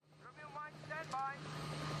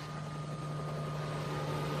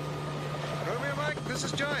this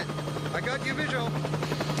is Giant. I got your visual.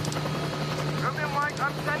 Come in, Mike.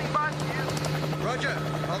 I'm standing by for you. Roger.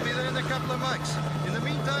 I'll be there in a couple of mics. In the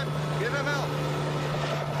meantime, give him help.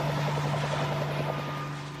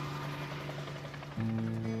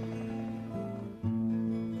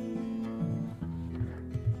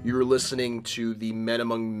 You're listening to the Men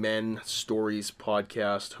Among Men Stories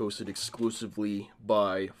podcast, hosted exclusively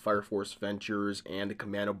by FireForce Ventures and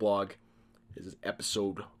Commando Blog. This is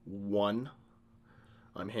episode 1.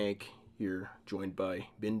 I'm Hank, here joined by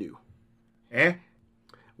Bindu.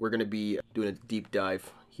 We're going to be doing a deep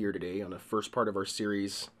dive here today on the first part of our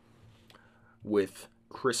series with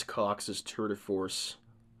Chris Cox's tour de force,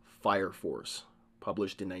 FireForce,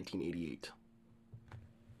 published in 1988.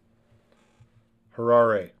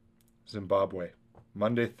 Harare, Zimbabwe,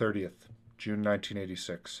 Monday 30th, June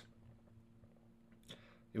 1986.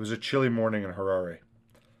 It was a chilly morning in Harare.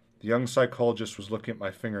 The young psychologist was looking at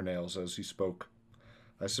my fingernails as he spoke.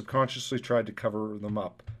 I subconsciously tried to cover them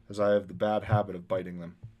up, as I have the bad habit of biting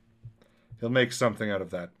them. He'll make something out of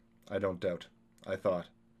that, I don't doubt, I thought.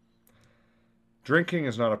 Drinking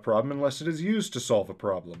is not a problem unless it is used to solve a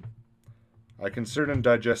problem. I considered and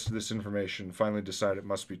digested this information and finally decided it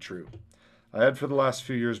must be true. I had for the last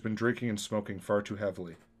few years been drinking and smoking far too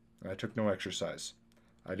heavily, and I took no exercise.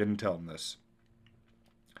 I didn't tell him this.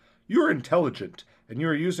 You are intelligent, and you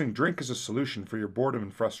are using drink as a solution for your boredom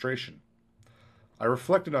and frustration. I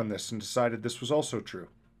reflected on this and decided this was also true.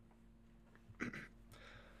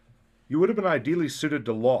 You would have been ideally suited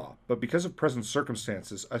to law, but because of present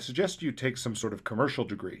circumstances, I suggest you take some sort of commercial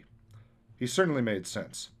degree. He certainly made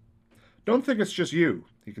sense. Don't think it's just you,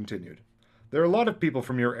 he continued. There are a lot of people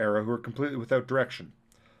from your era who are completely without direction.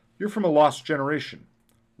 You're from a lost generation.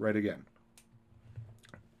 Right again.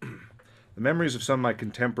 The memories of some of my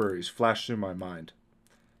contemporaries flashed through my mind.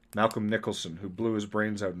 Malcolm Nicholson, who blew his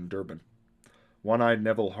brains out in Durban. One-eyed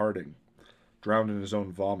Neville Harding, drowned in his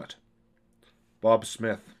own vomit. Bob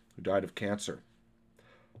Smith, who died of cancer.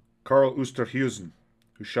 Karl Oosterhuizen,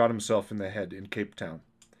 who shot himself in the head in Cape Town.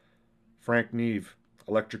 Frank Neve,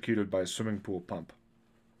 electrocuted by a swimming pool pump.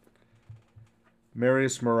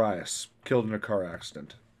 Marius Marias, killed in a car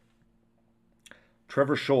accident.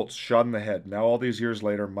 Trevor Schultz, shot in the head, now all these years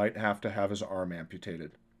later might have to have his arm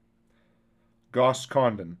amputated. Goss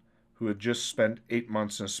Condon, who had just spent 8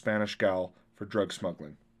 months in a Spanish gaol for drug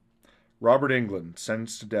smuggling. Robert England,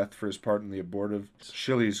 sentenced to death for his part in the abortive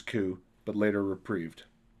Chile's coup, but later reprieved.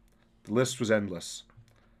 The list was endless.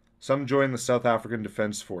 Some joined the South African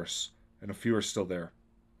Defence Force, and a few are still there.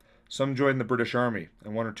 Some joined the British Army,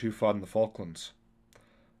 and 1 or 2 fought in the Falklands.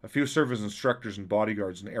 A few serve as instructors and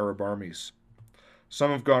bodyguards in Arab armies. Some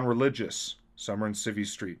have gone religious, some are in Civvy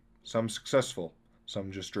Street, some successful,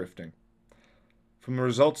 some just drifting. From the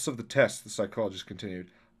results of the test, the psychologist continued,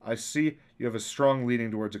 I see you have a strong leaning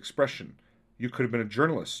towards expression. You could have been a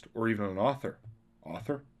journalist, or even an author.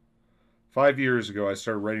 Author? 5 years ago I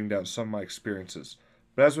started writing down some of my experiences,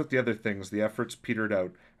 but as with the other things, the efforts petered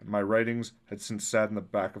out, and my writings had since sat in the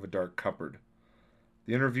back of a dark cupboard.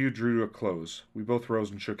 The interview drew to a close. We both rose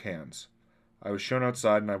and shook hands. I was shown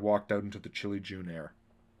outside, and I walked out into the chilly June air.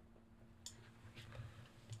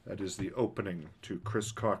 That is the opening to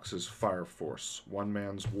Chris Cox's FireForce, One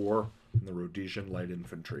Man's War in the Rhodesian Light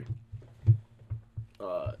Infantry.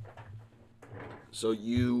 So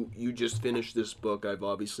you just finished this book. I've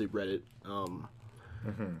obviously read it.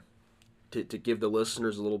 To give the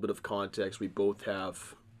listeners a little bit of context, we both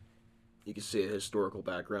have, you could say, a historical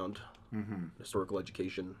background, historical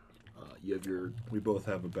education. You have your... We both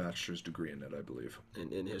have a bachelor's degree in it, I believe.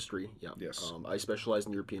 In history, yeah. Yes. I specialize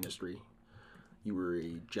in European history. You were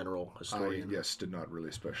a general historian. Did not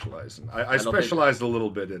really specialize. I specialized a little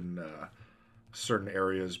bit in certain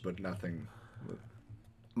areas, but nothing.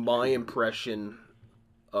 My impression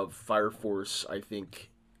of FireForce, I think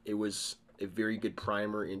it was a very good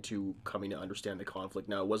primer into coming to understand the conflict.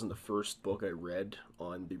 Now, it wasn't the first book I read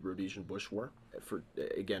on the Rhodesian Bush War. For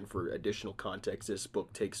additional context, this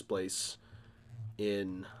book takes place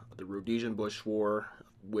in the Rhodesian Bush War,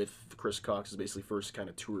 with Chris Cox's basically first kind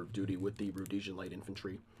of tour of duty with the Rhodesian Light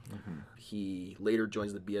Infantry. He later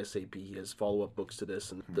joins the BSAP. He has follow-up books to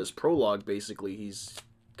this, and this prologue, basically, he's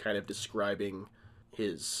kind of describing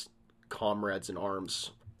his comrades in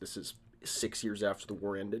arms. This is 6 years after the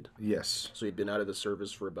war ended. Yes. So he'd been out of the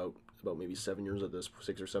service for about maybe 7 years at this,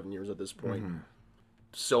 6 or 7 years at this point.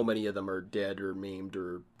 So many of them are dead or maimed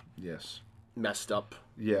or messed up.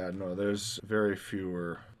 Yeah, no, there's very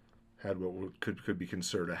few had what could be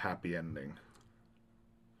considered a happy ending.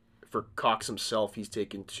 For Cox himself, he's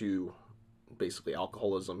taken to basically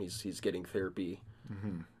alcoholism. He's getting therapy.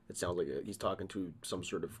 It sounds like he's talking to some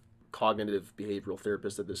sort of cognitive behavioral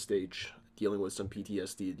therapist at this stage, dealing with some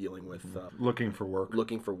PTSD, dealing with looking for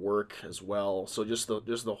work as well. So just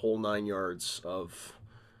the whole 9 yards of,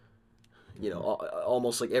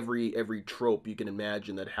 almost like every trope you can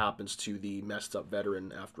imagine that happens to the messed up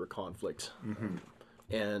veteran after a conflict.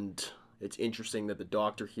 And it's interesting that the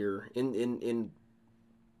doctor here in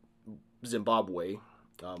Zimbabwe,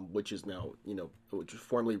 which is now, which was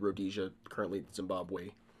formerly Rhodesia, currently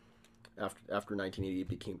Zimbabwe. After 1980, it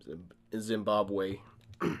became Zimbabwe.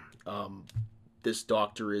 This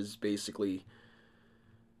doctor is basically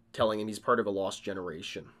telling him he's part of a lost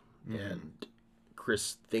generation. And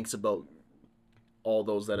Chris thinks about all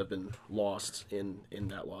those that have been lost in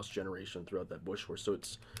that lost generation throughout that bush war. So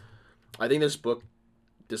I think this book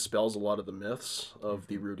dispels a lot of the myths of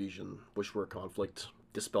the Rhodesian bush war conflict,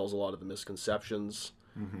 dispels a lot of the misconceptions.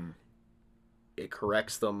 It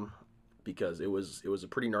corrects them, because it was a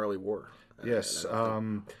pretty gnarly war. Yes.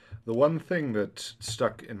 The one thing that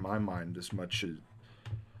stuck in my mind as much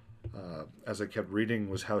as I kept reading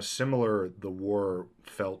was how similar the war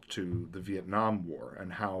felt to the Vietnam War,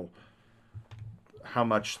 and how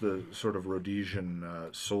much the sort of Rhodesian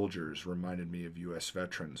soldiers reminded me of U.S.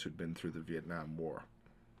 veterans who'd been through the Vietnam War.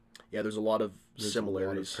 Yeah, there's a lot of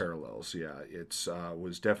similarities. A lot of parallels, yeah. It's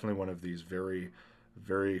was definitely one of these very,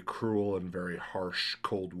 very cruel and very harsh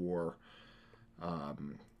Cold War.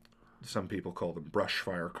 Some people call them brush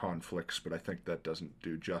fire conflicts, but I think that doesn't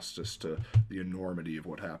do justice to the enormity of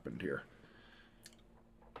what happened here.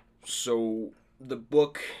 So the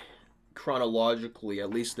book, chronologically, at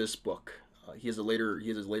least this book, he has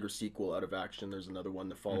his later sequel, Out of Action. There's another one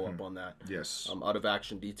to follow up on that. Yes. Out of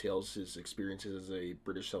Action details his experiences as a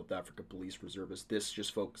British South Africa police reservist. This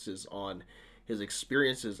just focuses on his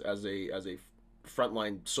experiences as a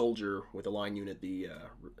frontline soldier with a line unit, the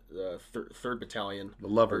 3rd Battalion. The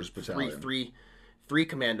Lovers Battalion. Three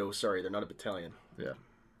commando, sorry, they're not a battalion. Yeah.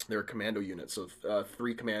 They're a commando unit, so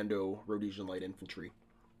 3 commando Rhodesian Light Infantry.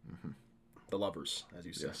 The Lovers, as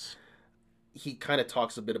you said. Yes. He kind of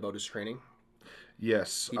talks a bit about his training.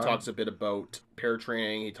 Yes. He talks a bit about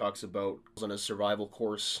paratraining. He talks about on his survival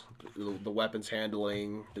course, the weapons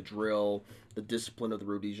handling, the drill, the discipline of the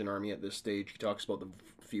Rhodesian Army at this stage. He talks about the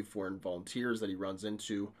few foreign volunteers that he runs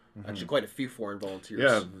into. Actually, quite a few foreign volunteers.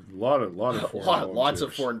 Yeah, a lot of foreign volunteers. Lots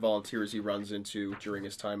of foreign volunteers he runs into during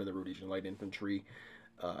his time in the Rhodesian Light Infantry,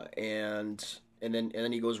 and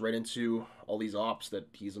then he goes right into all these ops that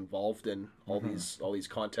he's involved in, all these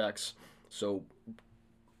contacts. So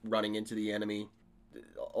running into the enemy,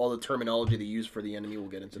 all the terminology they use for the enemy, we'll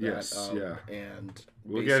get into that. Yes, yeah. And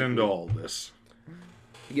we'll get into all this.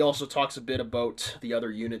 He also talks a bit about the other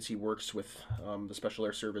units he works with, the Special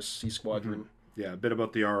Air Service Sea Squadron. Yeah, a bit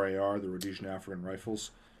about the RAR, the Rhodesian African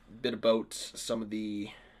Rifles. A bit about some of the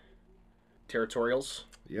territorials.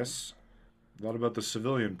 Yes. A lot about the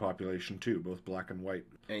civilian population, too, both black and white.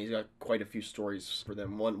 And he's got quite a few stories for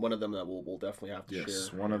them. One of them that we'll definitely have to share.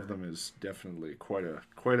 Yes, one of them is definitely quite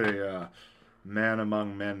a man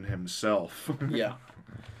among men himself. Yeah.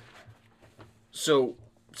 So,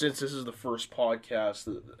 since this is the first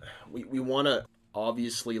podcast, we want to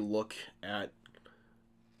obviously look at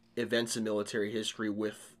events in military history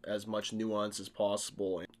with as much nuance as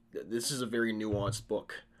possible. This is a very nuanced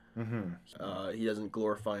book. He doesn't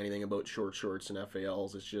glorify anything about short shorts and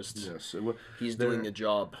FALs. It's just he's doing the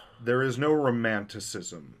job. There is no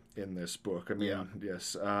romanticism in this book. I mean,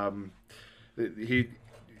 yes.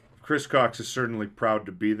 Chris Cox is certainly proud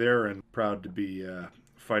to be there and proud to be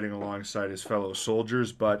fighting alongside his fellow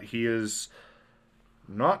soldiers, but he is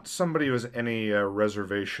not somebody who has any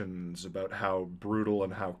reservations about how brutal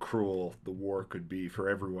and how cruel the war could be for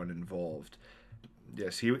everyone involved.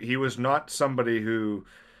 Yes, he was not somebody who...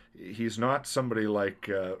 He's not somebody like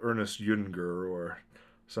Ernest Junger or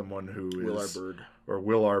someone who is... Will R. Bird. Or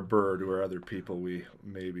Will R. Bird, or other people we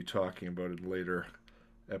may be talking about in later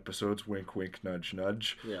episodes. Wink, wink, nudge,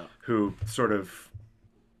 nudge. Yeah. Who sort of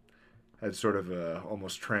had sort of a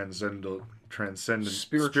almost transcendent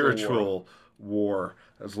spiritual war,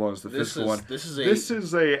 as long as the physical one. This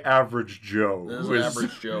is a average Joe. This is an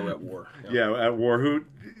average Joe at war. Yeah, at war, who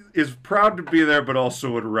is proud to be there, but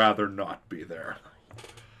also would rather not be there.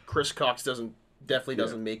 Chris Cox doesn't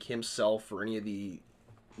make himself or any of the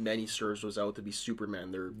men he serves was out to be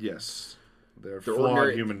Superman. They're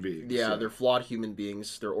flawed human beings. Yeah, they're flawed human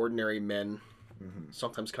beings. They're ordinary men,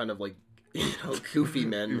 sometimes kind of like goofy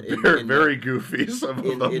men. Very goofy. Some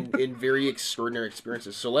of them in very extraordinary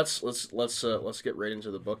experiences. So let's get right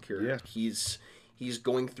into the book here. Yeah. He's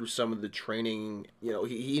going through some of the training.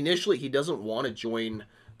 He initially doesn't want to join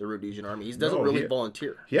the Rhodesian army. He doesn't really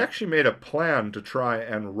volunteer. He actually made a plan to try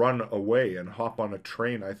and run away and hop on a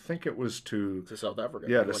train. I think it was to South Africa.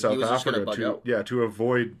 Yeah, to South Africa to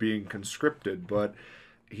avoid being conscripted. But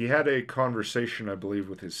he had a conversation, I believe,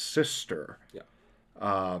 with his sister. Yeah.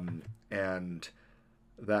 And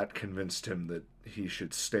that convinced him that he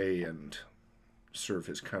should stay and serve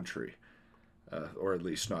his country, or at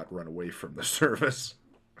least not run away from the service.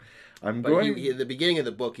 At the beginning of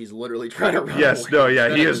the book, he's literally trying to run Yes, away. No,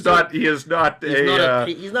 yeah, he is not he's not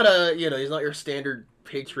your standard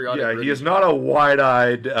patriotic. Yeah, he is not a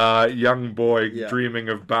wide-eyed young boy dreaming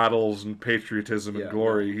of battles and patriotism and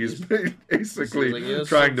glory. He's basically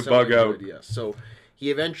trying to bug out. So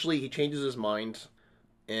he changes his mind,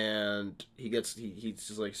 and he's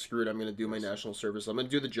just like, screw it, I'm going to do my national service. I'm going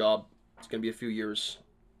to do the job. It's going to be a few years.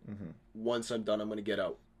 Mm-hmm. Once I'm done, I'm going to get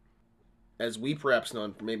out. As we perhaps know,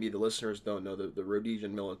 and maybe the listeners don't know, the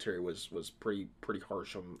Rhodesian military was pretty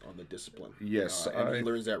harsh on the discipline. Yes. And he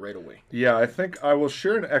learns that right away. Yeah, I think I will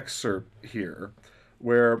share an excerpt here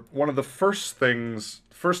where one of the first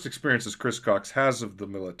experiences Chris Cox has of the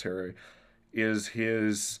military is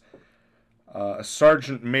his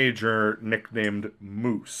sergeant major nicknamed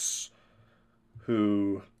Moose,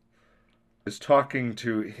 who is talking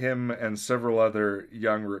to him and several other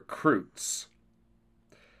young recruits.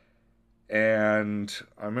 And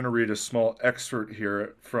I'm going to read a small excerpt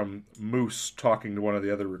here from Moose talking to one of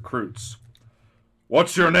the other recruits.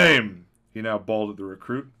 "What's your name?" he now bawled at the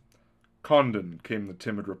recruit. "Condon," came the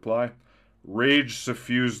timid reply. Rage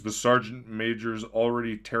suffused the sergeant major's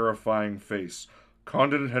already terrifying face.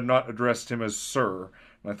 Condon had not addressed him as sir,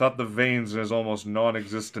 and I thought the veins in his almost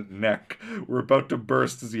non-existent neck were about to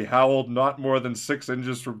burst as he howled not more than 6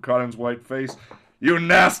 inches from Condon's white face. "You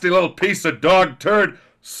nasty little piece of dog turd!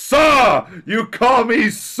 Sir! You call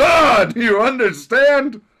me sir! Do you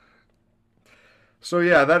understand?" So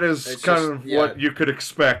yeah, that is what you could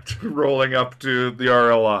expect rolling up to the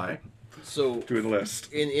RLI. So to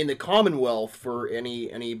enlist in the Commonwealth, for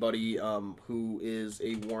anybody who is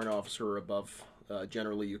a warrant officer or above,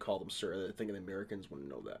 generally you call them sir. I think the Americans wouldn't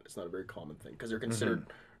know that. It's not a very common thing because they're considered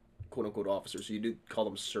quote unquote officers. So you do call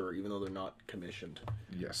them sir, even though they're not commissioned.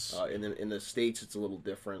 Yes. In the States, it's a little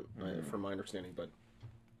different, from my understanding, but.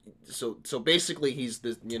 So basically, he's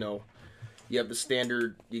the you have the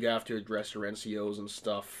standard. You have to address your NCOs and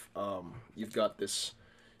stuff. You've got this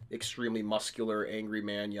extremely muscular, angry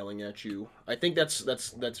man yelling at you. I think that's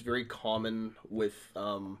very common with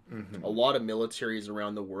a lot of militaries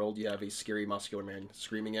around the world. You have a scary, muscular man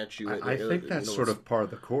screaming at you. I think that's sort of part of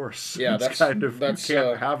the course. Yeah, you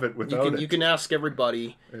can't have it without it. You can ask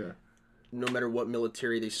everybody, no matter what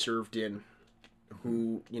military they served in,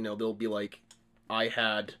 who they'll be like, I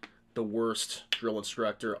had the worst drill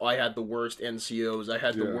instructor. I had the worst NCOs. I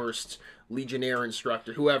had the worst Legionnaire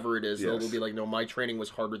instructor. Whoever it is, they'll be like, no, my training was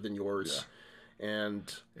harder than yours. Yeah.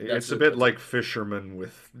 And it's a bit like fishermen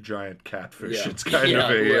with giant catfish. It's kind of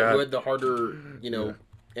who had the harder,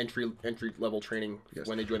 entry level training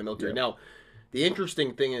when they join the military. Now, the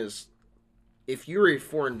interesting thing is, if you're a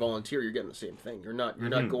foreign volunteer, you're getting the same thing. You're not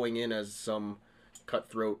going in as some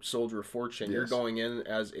cutthroat soldier of fortune. Yes. You're going in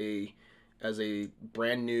as a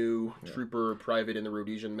brand new trooper private in the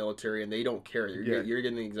Rhodesian military, and they don't care. You're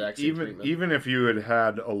getting the exact same treatment. Even if you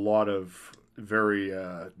had a lot of very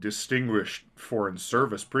distinguished foreign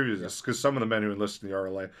service previously, because some of the men who enlisted in the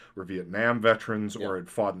RLA were Vietnam veterans or had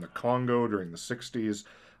fought in the Congo during the 60s,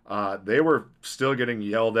 they were still getting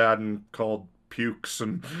yelled at and called pukes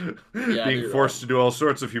and being forced to do all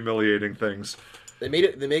sorts of humiliating things. They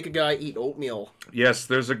make a guy eat oatmeal. Yes,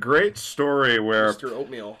 there's a great story where Mr.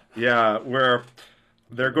 Oatmeal. Yeah, where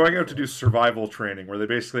they're going out to do survival training, where they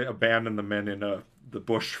basically abandon the men in the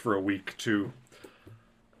bush for a week to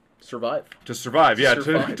survive. To survive.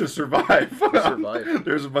 To survive.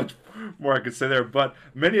 There's much more I could say there, but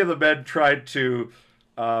many of the men tried to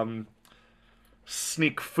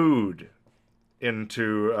sneak food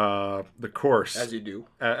into the course. As you do.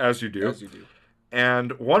 As you do.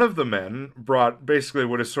 And one of the men brought basically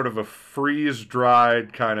what is sort of a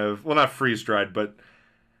freeze-dried kind of... Well, not freeze-dried, but...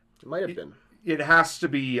 It might have been. It has to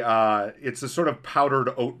be... it's a sort of powdered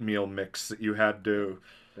oatmeal mix that you had to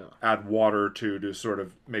add water to sort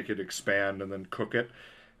of make it expand and then cook it.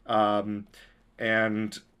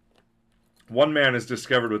 And one man is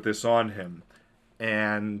discovered with this on him.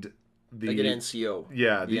 And like an NCO.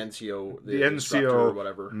 Yeah. The NCO. The NCO or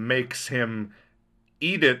whatever makes him...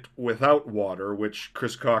 eat it without water, which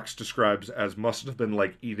Chris Cox describes as must have been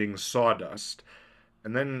like eating sawdust.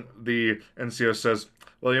 And then the NCO says,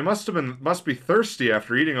 well, you must be thirsty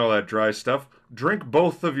after eating all that dry stuff. Drink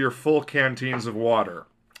both of your full canteens of water.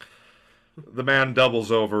 the man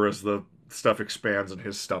doubles over as the stuff expands in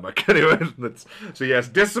his stomach. Anyway, so yes,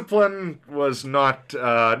 discipline was not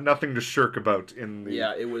nothing to shirk about in the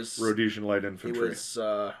it was Rhodesian Light Infantry. It was.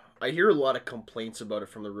 I hear a lot of complaints about it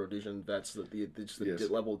from the Rhodesian vets, that the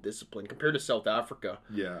level of discipline compared to South Africa.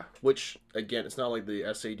 Yeah. Which, again, it's not like the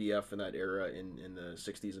SADF in that era in the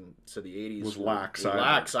 60s and to the 80s was lax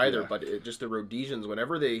either. Yeah. But just the Rhodesians,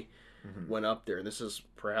 whenever they went up there, and this is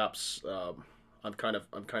perhaps I'm kind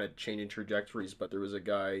of changing trajectories, but there was a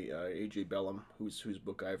guy, AJ Bellum, whose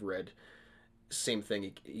book I've read. Same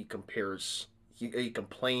thing. He compares. He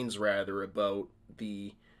complains rather about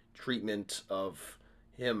the treatment of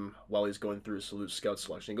him while he's going through his salute scout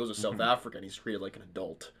selection. He goes to South Africa and he's treated like an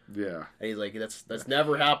adult. Yeah. And he's like, that's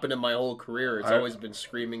never happened in my whole career. It's always been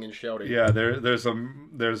screaming and shouting. Yeah, there's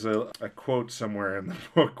a quote somewhere in the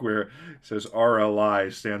book where it says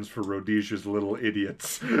RLI stands for Rhodesia's Little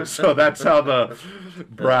Idiots. So that's how the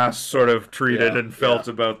brass sort of treated and felt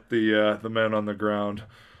about the men on the ground.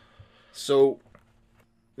 So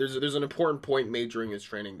there's an important point made during his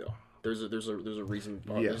training, though. There's a reason.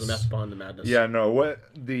 There's a mess behind the madness. Yeah, no.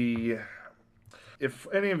 If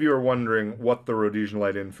any of you are wondering what the Rhodesian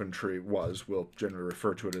Light Infantry was, we'll generally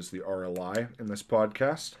refer to it as the RLI in this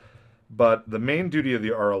podcast. But the main duty of the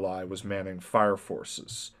RLI was manning fire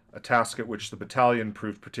forces, a task at which the battalion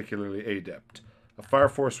proved particularly adept. A fire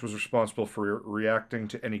force was responsible for reacting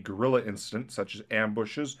to any guerrilla incident, such as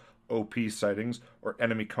ambushes, OP sightings, or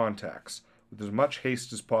enemy contacts, with as much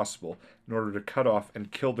haste as possible in order to cut off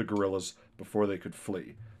and kill the guerrillas before they could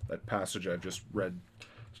flee. That passage I just read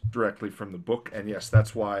directly from the book, and yes,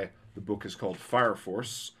 that's why the book is called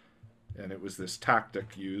FireForce, and it was this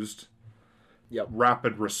tactic used. Yep.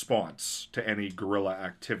 Rapid response to any guerrilla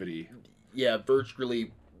activity. Yeah,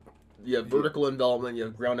 virtually. You have vertical envelopment, you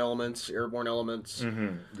have ground elements, airborne elements.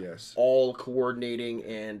 Yes. All coordinating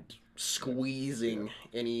and squeezing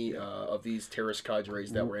any of these terrorist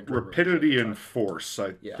cadres that were entering. Rapidity and force,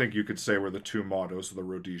 I think you could say, were the two mottos of the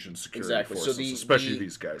Rhodesian security forces, so especially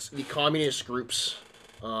these guys. The communist groups,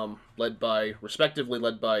 led by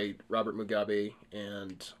Robert Mugabe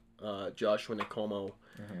and Joshua Nkomo,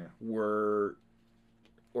 were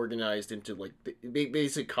organized into like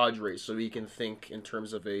basic cadres, so you can think in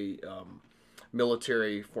terms of a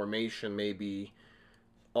military formation, maybe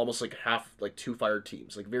almost like two fire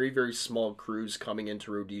teams, like very, very small crews coming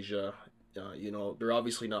into Rhodesia. They're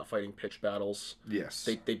obviously not fighting pitched battles. Yes.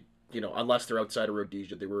 They unless they're outside of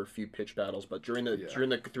Rhodesia, there were a few pitched battles, but through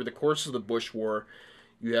the course of the Bush War,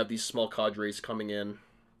 you have these small cadres coming in,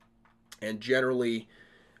 and generally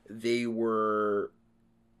they were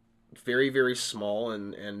very, very small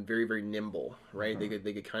and very, very nimble, right? They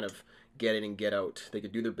could kind of get in and get out. They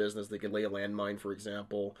could do their business. They could lay a landmine, for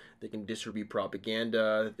example. They can distribute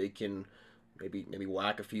propaganda. They can maybe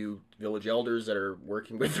whack a few village elders that are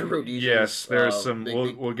working with the Rhodesians. Yes, there's some.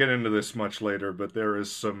 We'll get into this much later, but there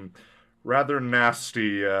is some rather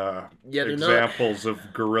nasty examples of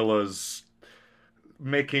guerrillas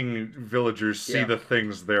making villagers see the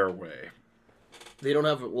things their way. They don't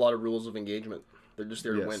have a lot of rules of engagement. They're just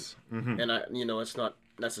there to win. And it's not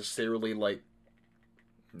necessarily like.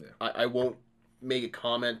 Yeah. I won't make a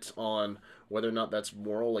comment on whether or not that's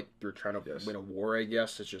moral. Like they're trying to win a war. I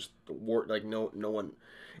guess it's just the war. Like no one.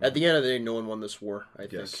 At the end of the day, no one won this war. I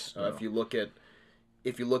think.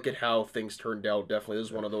 If you look at how things turned out, definitely this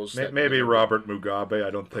is one of those. Maybe Robert Mugabe. I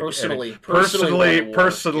don't think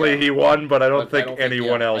personally he won, but I don't think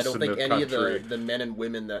anyone else. I don't think any of the men and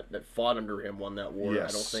women that fought under him won that war. Yes.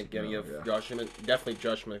 I don't think any of Joshua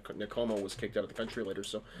Nkomo was kicked out of the country later.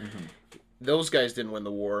 So those guys didn't win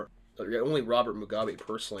the war. Only Robert Mugabe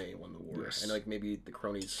personally won the war, and like maybe the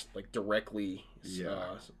cronies like directly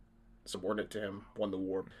subordinate to him won the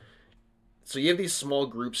war. So you have these small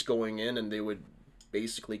groups going in, and they would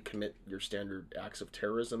basically commit your standard acts of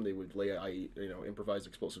terrorism. They would lay improvised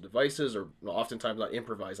explosive devices, or oftentimes not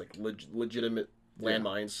improvised, like legitimate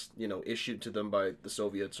landmines, issued to them by the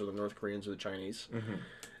Soviets or the North Koreans or the Chinese.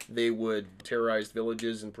 They would terrorize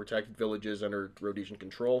villages and protect villages under Rhodesian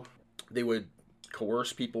control. They would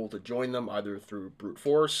coerce people to join them, either through brute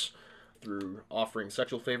force, through offering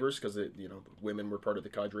sexual favors, because women were part of the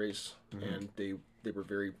cadres, and they were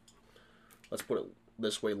very, let's put it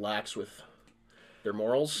this way, lax with their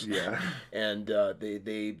morals. Yeah. And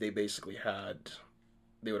they basically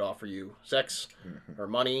they would offer you sex or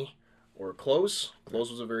money or clothes.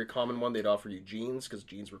 Clothes was a very common one. They'd offer you jeans, because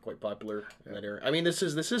jeans were quite popular in that era. I mean, this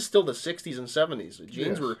is still the 60s and 70s.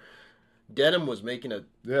 Jeans were, denim was making a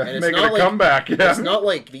comeback. Yeah. It's not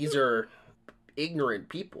like these are ignorant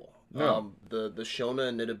people. No. The Shona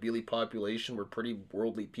and Nidabili population were pretty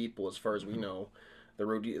worldly people, as far as we know.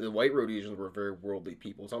 the white Rhodesians were very worldly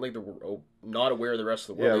people. It's not like they were not aware of the rest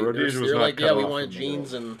of the Yeah, world. Rhodesia was they're not like, cut yeah, we off wanted from the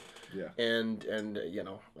jeans world. and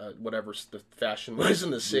whatever the fashion was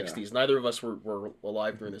in the 60s. Neither of us were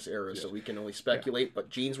alive during this era, so we can only speculate. But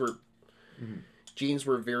jeans were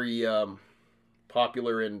very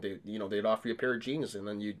popular, and they'd offer you a pair of jeans, and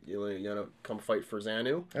then you'd come fight for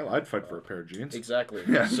Xanu. Hell, I'd fight for a pair of jeans. Exactly.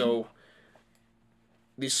 Yeah. So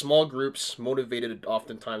these small groups, motivated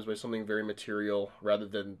oftentimes by something very material, rather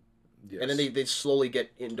than, and then they slowly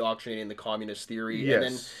get indoctrinated in the communist theory, and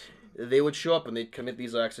then they would show up and they'd commit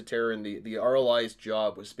these acts of terror, and the RLI's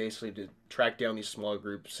job was basically to track down these small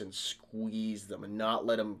groups and squeeze them and not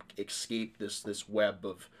let them escape this web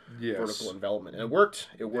of vertical envelopment. And it worked.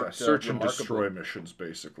 It worked. Search and destroy missions,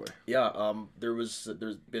 basically. Yeah. There's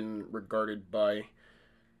been regarded by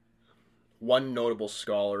one notable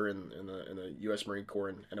scholar in the U.S. Marine Corps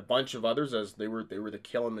and a bunch of others as they were the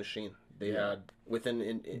killing machine. They had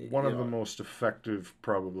one of the most effective,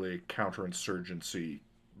 probably, counterinsurgency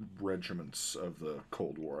regiments of the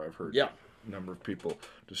Cold War. I've heard a number of people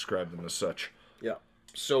describe them as such. Yeah.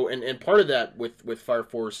 So and part of that with Fire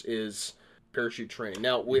Force is parachute training.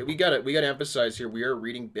 Now we gotta emphasize here, we are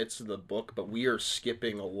reading bits of the book, but we are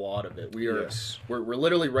skipping a lot of it. We're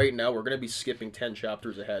literally right now we're gonna be skipping 10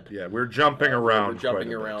 chapters ahead. Yeah, we're jumping around. We're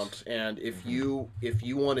jumping around, and if you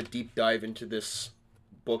want to deep dive into this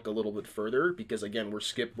book a little bit further, because again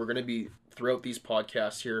we're gonna be throughout these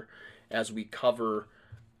podcasts here as we cover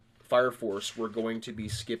Fire Force, we're going to be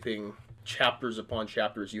skipping chapters upon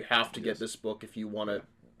chapters. You have to get this book if you want to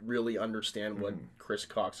really understand what Chris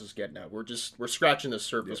Cox is getting at. We're scratching the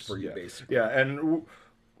surface for you, basically. Yeah, and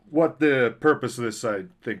what the purpose of this, I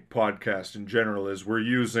think, podcast in general is, we're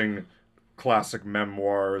using classic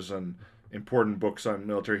memoirs and important books on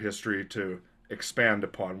military history to expand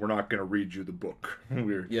upon. We're not going to read you the book.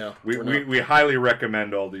 We highly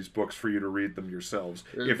recommend all these books for you to read them yourselves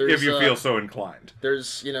if you feel so inclined.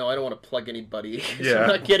 There's I don't want to plug anybody. I'm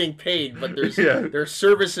not getting paid, but there's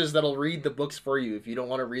services that'll read the books for you if you don't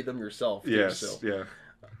want to read them yourself. Yeah.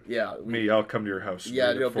 I'll come to your house. For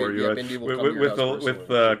you. Bindi will come to your house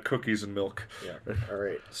with cookies and milk. Yeah. All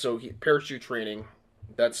right. So parachute training.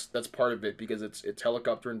 That's part of it, because it's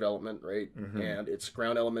helicopter envelopment, right? And it's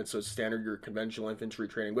ground element, so it's standard your conventional infantry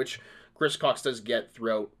training, which Chris Cox does get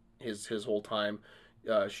throughout his whole time.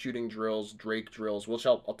 Shooting drills, Drake drills, which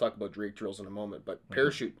I'll talk about Drake drills in a moment, but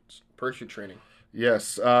parachute training.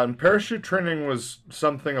 Yes, and parachute training was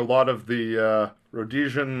something a lot of the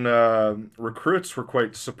Rhodesian recruits were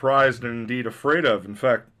quite surprised and indeed afraid of. In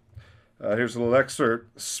fact, here's a little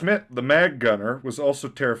excerpt. Smith, the mag gunner, was also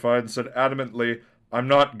terrified and said adamantly, "I'm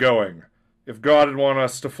not going. If God had wanted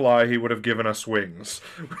us to fly, he would have given us wings."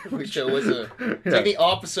 Wish I was it's like the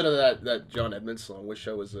opposite of that John Edmonds song. Wish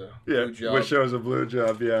I was a blue job. Wish I was a blue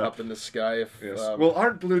job. Yeah. Up in the sky. Well,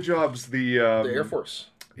 aren't blue jobs the Air Force?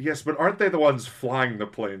 Yes, but aren't they the ones flying the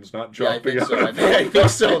planes, not jumping? Yeah, I think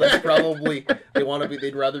so. That's probably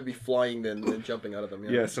they'd rather be flying than jumping out of them.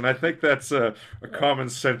 Yeah. Yes, and I think that's a common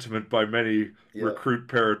sentiment by many recruit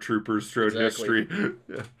paratroopers throughout history.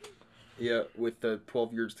 Yeah, with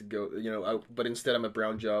 12 years to go, but instead I'm a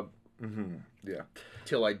brown job. Yeah.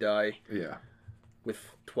 Till I die. Yeah. With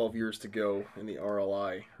 12 years to go in the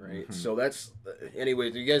RLI, right? So that's,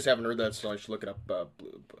 anyways, if you guys haven't heard that song, you should look it up.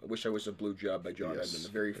 Wish I Was a Blue Job by John Edmond, a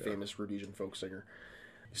very famous Rhodesian folk singer.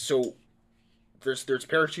 So there's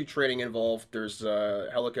parachute training involved. There's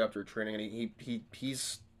helicopter training, and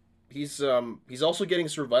he's also getting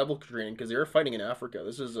survival training because they're fighting in Africa.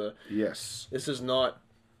 This is not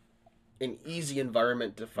an easy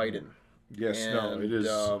environment to fight in. Yes, it is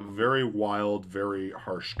very wild, very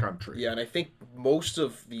harsh country. Yeah, and I think most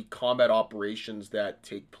of the combat operations that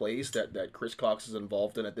take place that Chris Cox is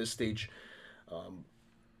involved in at this stage,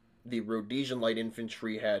 the Rhodesian light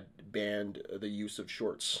infantry had banned the use of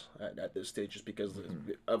shorts at this stage, just because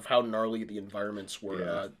of how gnarly the environments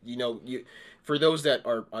were. For those that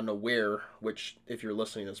are unaware, which if you're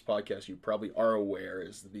listening to this podcast, you probably are aware,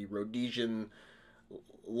 is the Rhodesian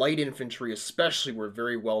light infantry especially were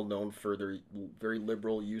very well known for their very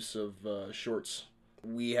liberal use of shorts.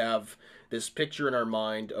 We have this picture in our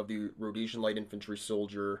mind of the Rhodesian light infantry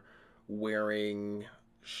soldier wearing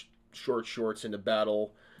short shorts into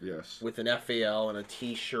battle. Yes. With an FAL and a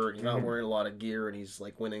T-shirt. He's not wearing a lot of gear, and he's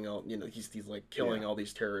like winning out. He's like killing all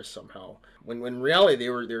these terrorists somehow. When in reality they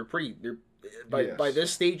were pretty. By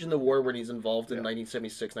this stage in the war, when he's involved in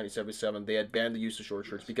 1976, 1977, they had banned the use of short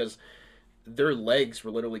shirts because their legs were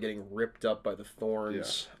literally getting ripped up by the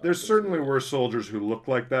thorns. Yeah. There certainly were soldiers who looked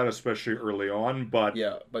like that, especially early on, but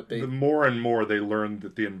the more and more they learned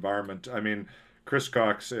that the environment, I mean, Chris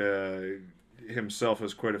Cox, himself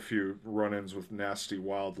has quite a few run-ins with nasty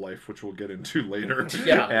wildlife, which we'll get into later.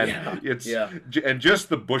 Yeah, and and just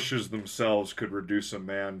the bushes themselves could reduce a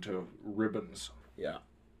man to ribbons. Yeah.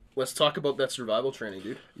 Let's talk about that survival training,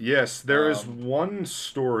 dude. Yes, there is one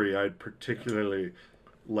story I'd particularly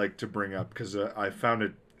like to bring up because I found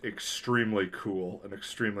it extremely cool and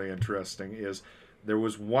extremely interesting. Is there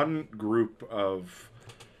was one group of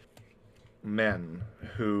men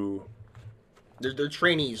who they're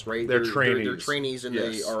trainees, right? They're trainees. They're trainees in the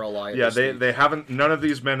RLI. Yeah, they haven't. None of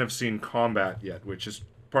these men have seen combat yet, which is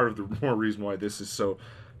part of the more reason why this is so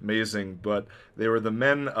amazing. But they were the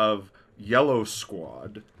men of Yellow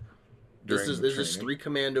Squad. Is this 3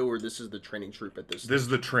 Commando or this is the training troop at this stage? This is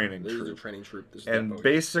the training troop. This is the training troop. This is and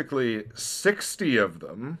basically 60 of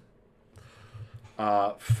them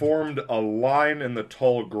formed a line in the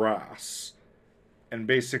tall grass and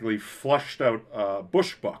basically flushed out a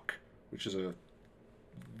bushbuck, which is a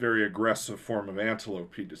very aggressive form of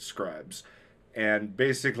antelope he describes, and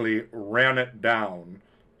basically ran it down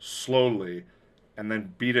slowly and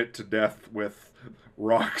then beat it to death with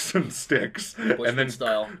rocks and sticks, and then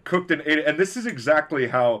cooked and ate it. And this is exactly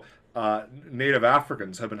how Native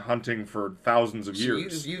Africans have been hunting for thousands of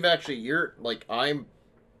years. You're like, I'm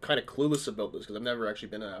kind of clueless about this because I've never actually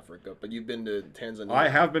been to Africa, but you've been to Tanzania. I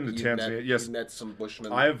have been to Tanzania, yes. You've met some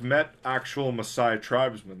Bushmen. I've met actual Maasai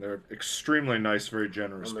tribesmen. They're extremely nice, very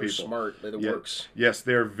generous people. People. Smart. They're the works. Yes,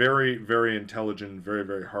 they're very, very intelligent, very,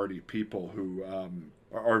 very hardy people who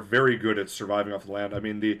are very good at surviving off the land. I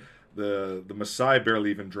mean, the Maasai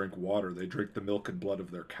barely even drink water. They drink the milk and blood of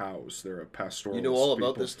their cows. They're a pastoralist. You know all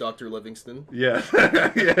about this, Dr. Livingston? Yes.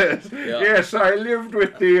 Yes. Yeah. Yes, I lived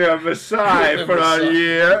with the Maasai for a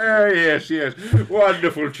year. Yes.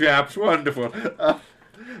 Wonderful chaps, wonderful.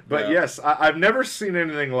 But yes, I've never seen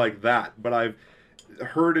anything like that, but I've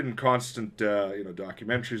heard in constant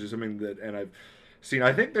documentaries or something and I've seen,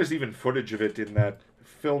 I think there's even footage of it in that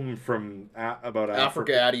film from about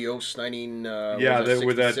Africa Adios,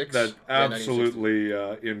 with that absolutely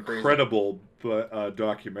incredible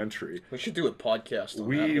documentary. We should do a podcast on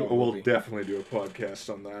we that. We will definitely do a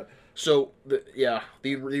podcast on that. So the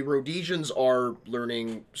Rhodesians are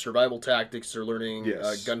learning survival tactics. They're learning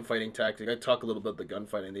gunfighting tactics. I talk a little about the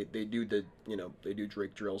gunfighting. They do they do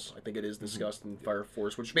Drake drills. I think it is discussed in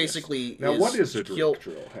FireForce, which basically now what is a Drake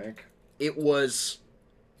drill, Hank? It was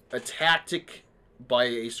a tactic by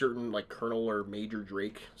a certain Colonel or Major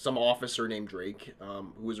Drake, some officer named Drake,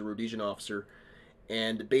 who was a Rhodesian officer,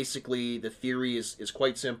 and basically the theory is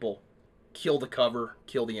quite simple: kill the cover,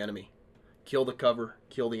 kill the enemy, kill the cover,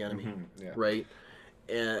 kill the enemy. Right?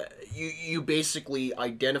 You basically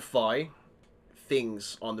identify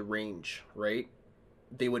things on the range, right?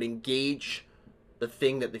 They would engage the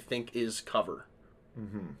thing that they think is cover.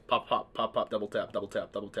 Pop, pop, pop, pop, double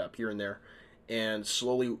tap, here and there, and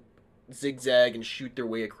slowly zigzag and shoot their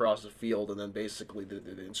way across the field. And then basically the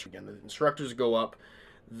instructors go up,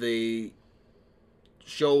 they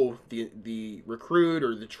show the recruit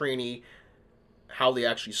or the trainee how they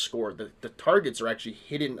actually score. The targets are actually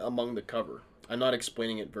hidden among the cover. I'm not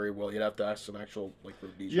explaining it very well. You'd have to ask some actual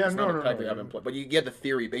Rhodesians. Yeah, No. But you get the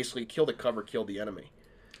theory. Basically, kill the cover, kill the enemy.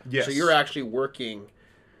 Yes. So you're actually working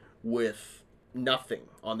with nothing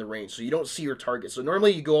on the range. So you don't see your target. So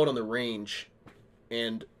normally you go out on the range,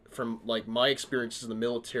 and from my experiences in the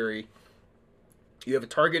military, you have a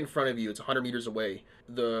target in front of you. It's 100 meters away.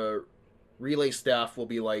 The relay staff will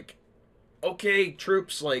be like, okay,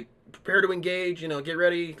 troops, prepare to engage, get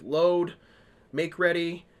ready, load, make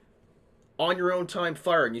ready, on your own time,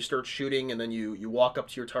 fire. And you start shooting, and then you walk up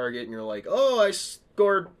to your target, and you're like, oh, I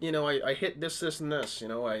scored, I hit this, and this,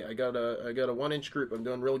 I got a 1-inch group, I'm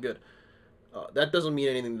doing real good. That doesn't mean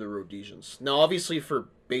anything to the Rhodesians. Now, obviously, for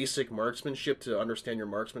basic marksmanship, to understand your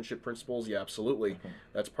marksmanship principles, yeah, absolutely,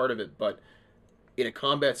 that's part of it. But in a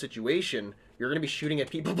combat situation, you're going to be shooting at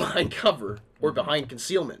people behind cover or behind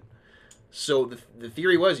concealment. So the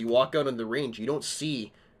theory was, you walk out on the range, you don't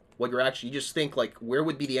see what you're actually, you just think, where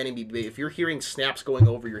would be the enemy? If you're hearing snaps going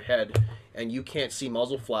over your head and you can't see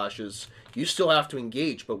muzzle flashes, you still have to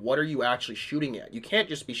engage, but what are you actually shooting at? You can't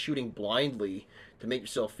just be shooting blindly to make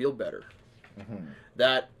yourself feel better.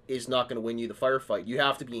 That is not going to win you the firefight. You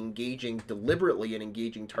have to be engaging deliberately and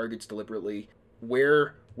engaging targets deliberately.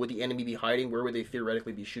 Where would the enemy be hiding? Where would they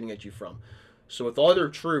theoretically be shooting at you from? So with all their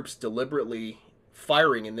troops deliberately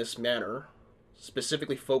firing in this manner,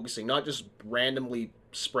 specifically focusing, not just randomly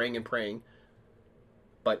spraying and praying,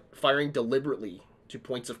 but firing deliberately to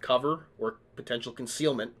points of cover or potential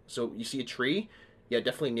concealment. So you see a tree,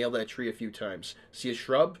 definitely nail that tree a few times. See a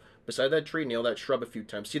shrub, beside that tree, nail that shrub a few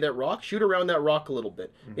times. See that rock? Shoot around that rock a little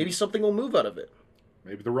bit. Maybe something will move out of it.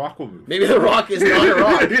 Maybe the rock will move. Maybe the rock is not a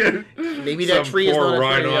rock. Maybe that tree is not a tree.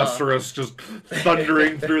 Rhinoceros just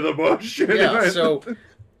thundering through the bush. Yeah, so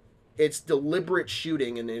it's deliberate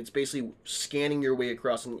shooting, and it's basically scanning your way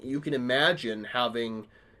across. And you can imagine having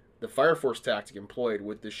the FireForce tactic employed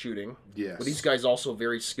with the shooting. Yes. But these guys also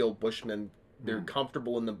very skilled bushmen. They're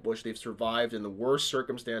comfortable in the bush. They've survived in the worst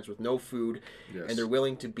circumstance with no food, and they're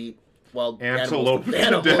willing to beat animals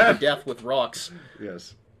to death with rocks.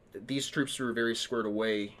 Yes. These troops were very squared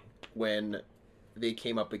away when they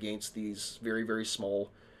came up against these very, very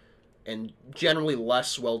small and generally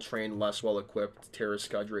less well-trained, less well-equipped terrorist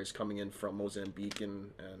cadres coming in from Mozambique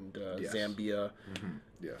and Zambia. Mm-hmm.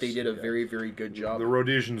 Yes. They did a very, very good job. The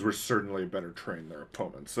Rhodesians were certainly better trained than their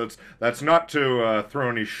opponents. That's not to throw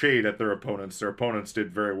any shade at their opponents. Their opponents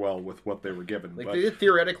did very well with what they were given. They did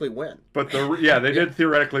theoretically win. But they did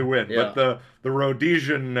theoretically win. Yeah. But the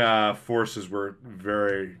Rhodesian forces were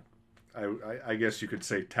very, I guess you could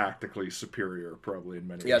say, tactically superior, probably in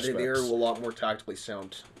many respects. Yeah, they are a lot more tactically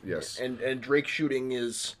sound. Yes. And Drake shooting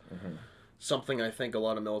is something I think a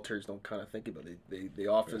lot of militaries don't kind of think about. They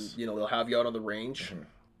often, they'll have you out on the range. Mm-hmm.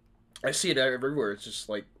 I see it everywhere. It's just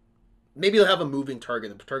like, maybe they'll have a moving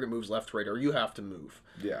target. The target moves left, right, or you have to move.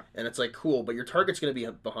 Yeah. And it's like, cool, but your target's going to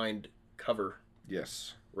be behind cover.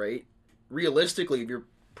 Yes. Right? Realistically, if you're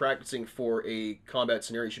practicing for a combat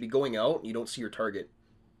scenario, you should be going out and you don't see your target.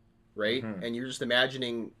 Right? Mm-hmm. And you're just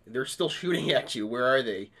imagining they're still shooting at you. Where are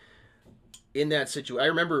they? In that situation, I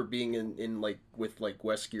remember being in with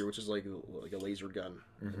West Gear, which is like a laser gun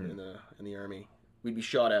in the army. We'd be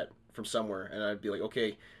shot at from somewhere, and I'd be like,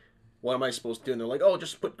 okay, what am I supposed to do? And they're like, oh,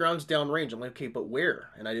 just put grounds down range. I'm like, okay, but where?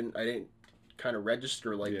 And I didn't kind of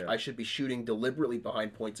register I should be shooting deliberately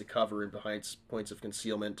behind points of cover and behind points of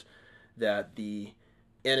concealment that the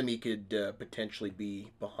enemy could potentially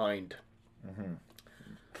be behind. Mm-hmm.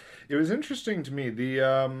 It was interesting to me,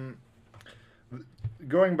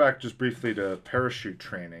 going back just briefly to parachute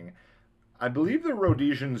training, I believe the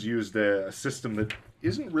Rhodesians used a system that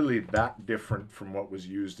isn't really that different from what was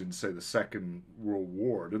used in, say, the Second World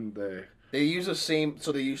War, didn't they? They use the same,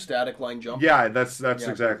 so they use static line jump. Yeah, that's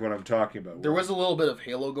exactly what I'm talking about. There was a little bit of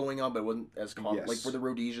halo going on, but it wasn't as common. Yes. Like for the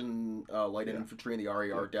Rhodesian light infantry and the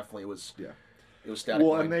RAR, definitely was. Yeah. It was static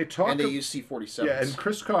line. And they use C-47s. Yeah, and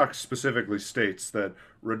Chris Cox specifically states that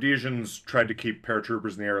Rhodesians tried to keep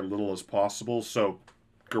paratroopers in the air as little as possible, so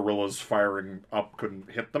guerrillas firing up couldn't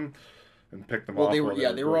hit them and pick them off. They were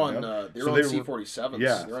on C-47s.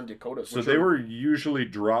 Yeah, they were on Dakota. So they were usually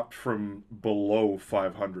dropped from below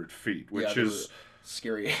 500 feet, which is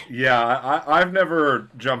scary. Yeah, I've never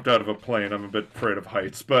jumped out of a plane. I'm a bit afraid of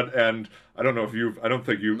heights, and I don't know if you've. I don't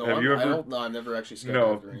think you have. You ever? No, I've never actually skydived.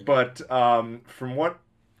 No, but from what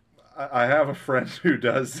I have a friend who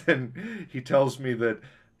does, and he tells me that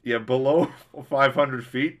below 500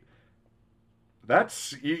 feet.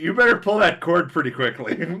 That's you better pull that cord pretty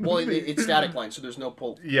quickly. Well, it's static line, so there's no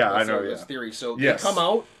pull. Yeah, I know. That's theory. So they come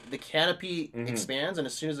out, the canopy expands, and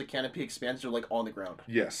as soon as the canopy expands, they're on the ground.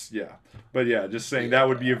 Yes, yeah, but just saying that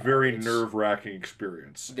would be a very nerve-wracking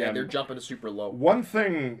experience. Yeah, and they're jumping super low. One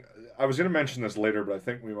thing I was going to mention this later, but I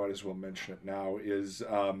think we might as well mention it now is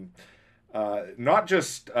not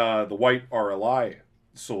just the white RLI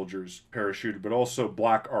soldiers parachuted, but also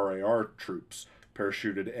black RAR troops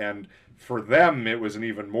parachuted, and for them, it was an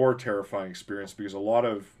even more terrifying experience because a lot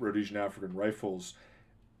of Rhodesian African rifles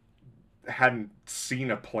hadn't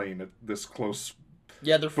seen a plane at this close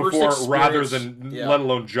their before, first rather than let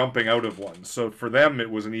alone jumping out of one. So for them,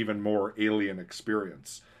 it was an even more alien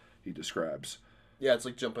experience, he describes. Yeah, it's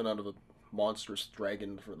like jumping out of a monstrous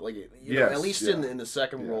dragon. At least in the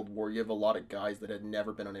Second World War, you have a lot of guys that had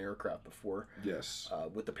never been on an aircraft before. Yes.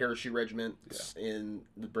 With the parachute regiment in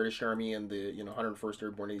the British Army and the 101st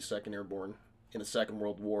Airborne, 82nd Airborne in the Second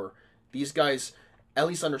World War, these guys at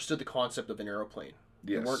least understood the concept of an aeroplane.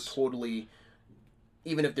 Yes. They weren't totally,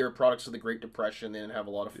 even if they were products of the Great Depression, they didn't have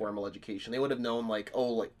a lot of formal education. They would have known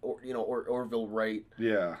Orville Wright.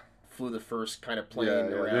 Yeah. Flew the first kind of plane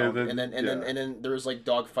around, and then there was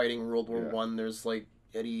dogfighting in World War One. There's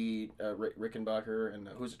Eddie Rickenbacker and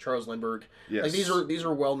who's Charles Lindbergh. Yes. These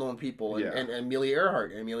are well known people, and Amelia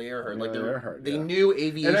Earhart. They yeah. knew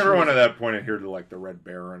aviation. And everyone at that point adhered to the Red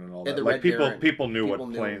Baron and all that. People knew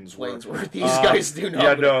what planes were. These guys do not.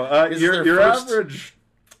 Yeah, no. Your average.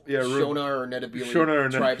 Yeah, Shona or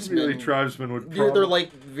Netabili tribesmen would. They're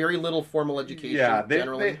very little formal education. Yeah,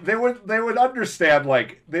 generally. they would understand.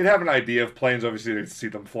 They'd have an idea of planes. Obviously, they'd see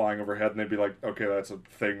them flying overhead, and they'd be like, "Okay, that's a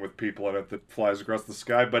thing with people in it that flies across the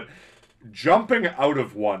sky." But jumping out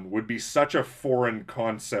of one would be such a foreign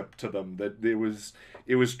concept to them that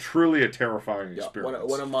it was truly a terrifying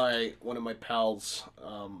experience. One of my pals,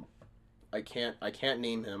 I can't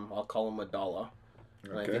name him. I'll call him Madala.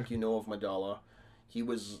 And I think you know of Madala. He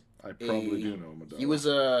was I probably do know Madala. He was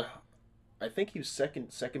I think he was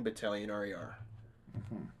second battalion RER.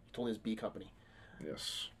 Mm-hmm. He told me his B company.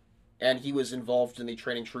 Yes. And he was involved in the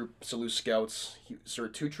training troop Selous Scouts.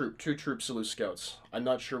 Two troop Selous Scouts. I'm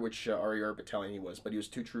not sure which RER battalion he was, but he was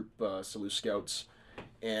 2 troop Selous Scouts.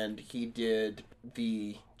 And he did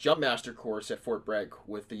the jump master course at Fort Bragg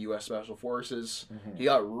with the U.S. Special Forces. Mm-hmm. He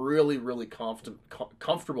got really, really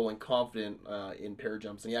comfortable and confident in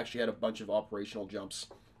parajumps, and he actually had a bunch of operational jumps.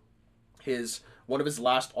 One of his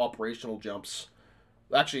last operational jumps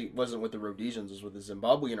actually wasn't with the Rhodesians, it was with the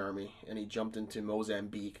Zimbabwean army, and he jumped into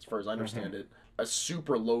Mozambique, as far as I understand it. A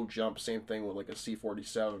super low jump, same thing with like a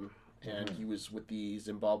C-47, and he was with the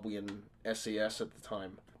Zimbabwean SAS at the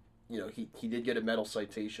time. You know, he did get a medal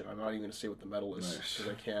citation. I'm not even going to say what the medal is,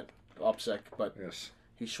 because I can't OPSEC, but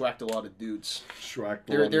he schwacked a lot of dudes.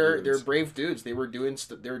 They're brave dudes. They were doing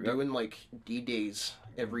doing like D-days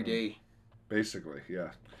every day. Basically, yeah.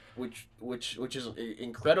 Which is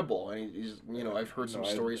incredible. I mean, he's, you know, I've heard some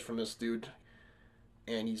stories from this dude,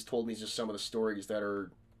 and he's told me just some of the stories that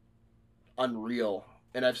are unreal.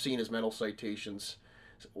 And I've seen his medal citations.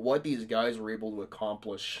 What these guys were able to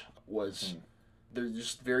accomplish was there's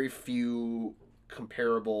just very few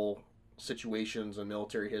comparable situations in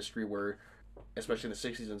military history where, especially in the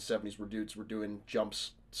 60s and 70s, where dudes were doing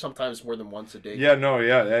jumps sometimes more than once a day.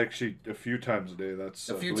 Actually a few times a day. That's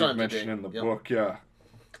a few times mentioned in the book. Yeah.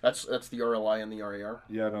 That's the RLI and the RER.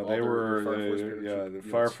 Yeah, no, they were the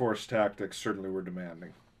FireForce tactics certainly were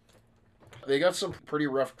demanding. They got some pretty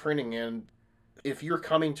rough training, and if you're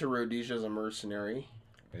coming to Rhodesia as a mercenary,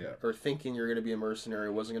 or thinking you're going to be a mercenary,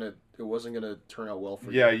 it wasn't gonna turn out well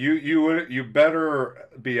for you. Yeah, you better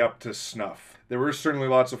be up to snuff. There were certainly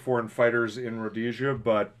lots of foreign fighters in Rhodesia,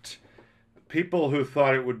 but people who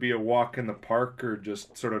thought it would be a walk in the park are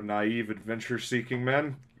just sort of naive, adventure-seeking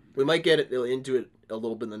men. We might get into it a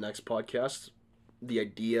little bit in the next podcast, the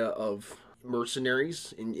idea of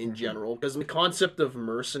mercenaries in general, because the concept of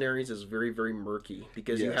mercenaries is very, very murky,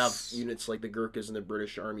 because you have units like the Gurkhas in the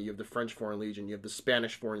British Army, you have the French Foreign Legion, you have the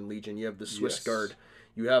Spanish Foreign Legion, you have the Swiss Guard,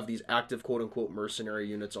 you have these active quote-unquote mercenary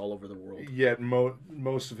units all over the world. Yet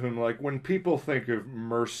most of whom, like, when people think of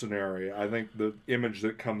mercenary, I think the image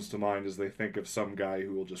that comes to mind is they think of some guy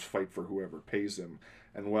who will just fight for whoever pays him.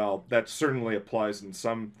 And while that certainly applies in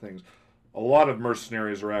some things, a lot of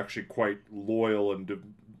mercenaries are actually quite loyal and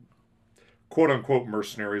quote-unquote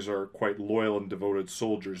mercenaries are quite loyal and devoted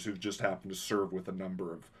soldiers who just happen to serve with a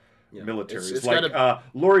number of militaries. It's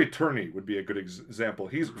Laurie Turney would be a good example.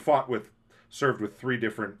 He's served with 3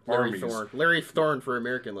 different armies. Larry Thorne for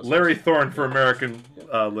American listeners. Larry Thorne for American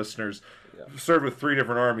listeners. Served with 3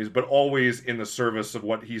 different armies, but always in the service of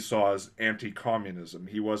what he saw as anti-communism.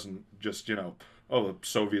 He wasn't just, oh, the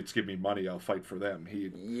Soviets give me money, I'll fight for them.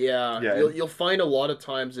 You'll find a lot of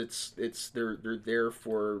times they're there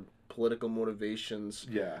for political motivations.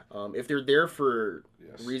 If they're there for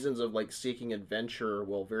reasons of like seeking adventure,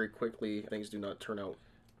 well, very quickly things do not turn out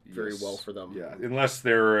very well for them. Unless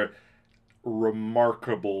they're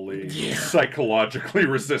remarkably psychologically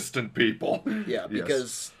resistant people.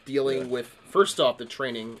 Because dealing with, first off, the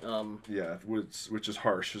training which is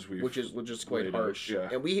harsh, as we which is quite harsh.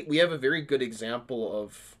 And we have a very good example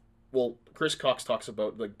of, well, Chris Cox talks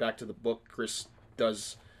about, like, back to the book, Chris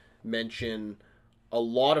does mention a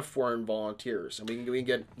lot of foreign volunteers, and we can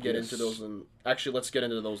get into those, and actually let's get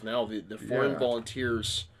into those now. The foreign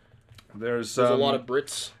volunteers, there's a lot of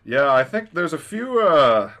Brits. I think there's a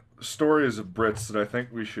few stories of Brits that I think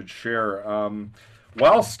we should share.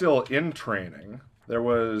 While still in training, there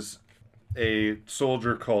was a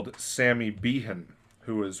soldier called Sammy Behan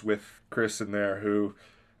who was with Chris in there, who,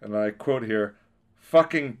 and I quote here,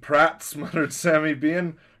 "Fucking prats," muttered Sammy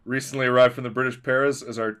Behan, recently arrived from the British Paras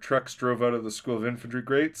as our trucks drove out of the School of Infantry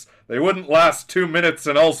grates. They wouldn't last 2 minutes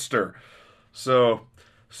in Ulster. So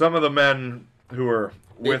some of the men who are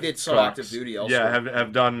with they did some active duty also.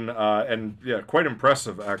 Have done quite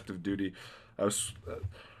impressive active duty.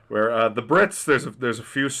 Where the Brits, there's a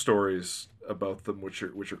few stories about them which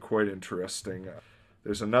are quite interesting.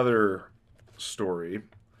 There's another story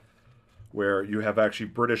where you have actually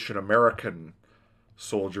British and American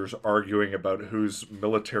soldiers arguing about whose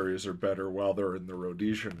militaries are better while they're in the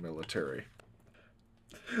Rhodesian military.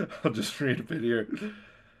 I'll just read a bit here.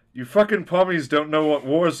 "You fucking pommies don't know what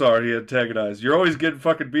wars are," he antagonized. "You're always getting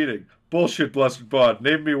fucking beating. Bullshit, blessed bod.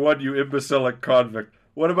 Name me one, you imbecilic convict.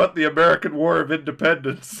 What about the American War of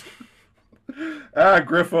Independence?"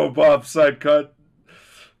 Griffo Bob sighed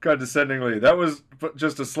condescendingly. That was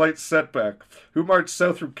just a slight setback. Who marched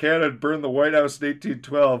south from Canada and burned the White House in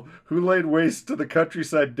 1812? Who laid waste to the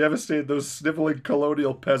countryside, devastated those sniveling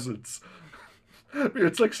colonial peasants? I mean,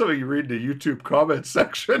 it's like something you read in a YouTube comment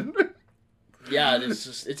section. Yeah,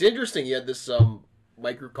 it's interesting. You had this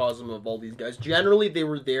microcosm of all these guys. Generally, they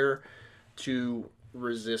were there to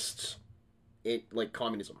resist it, like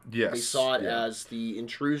communism. Yes. They saw it as the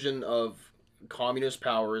intrusion of communist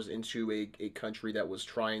powers into a country that was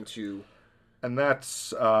trying to, and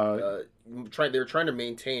that's they're trying to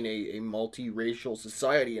maintain a multiracial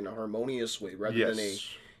society in a harmonious way rather than a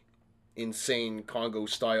insane Congo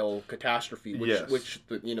style catastrophe, which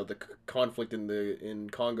the conflict in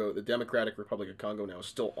Congo, the Democratic Republic of Congo now, is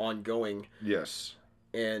still ongoing. Yes.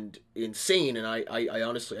 And insane, and I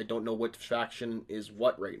honestly I don't know what faction is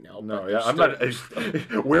what right now. No, yeah, I'm not.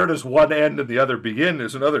 Where does one end and the other begin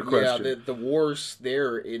is another question. Yeah, the wars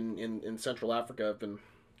there in Central Africa have been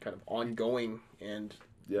kind of ongoing, and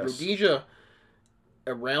Rhodesia,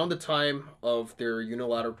 around the time of their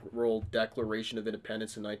unilateral declaration of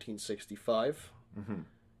independence in 1965,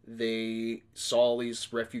 they saw all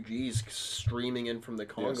these refugees streaming in from the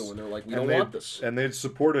Congo, and they're like, we don't want this. And they'd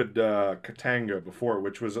supported Katanga before,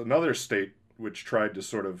 which was another state which tried to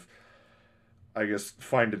sort of, I guess,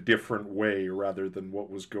 find a different way rather than what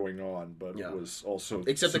was going on, but it was also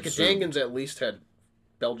except subsumed. the Katangans at least had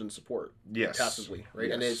Belgian support, yes, passively, right?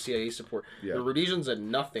 Yes. And they had CIA support. Yeah. The Rhodesians had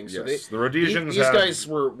nothing. So yes. The Rhodesians these guys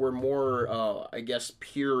were more, I guess,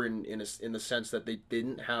 pure in the sense that they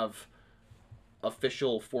didn't have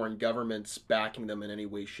official foreign governments backing them in any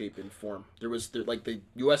way, shape, and form. Like the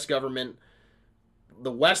U.S. government,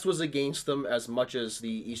 the West was against them as much as the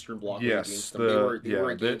Eastern Bloc was against them. They were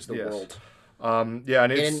against the world. And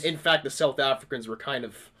in fact, the South Africans were kind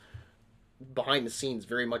of behind the scenes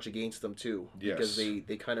very much against them too, because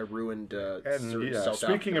they kind of ruined South speaking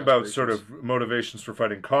African about sort of motivations for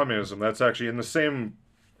fighting communism, that's actually in the same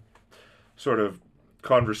sort of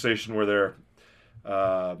conversation where they're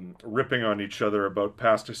ripping on each other about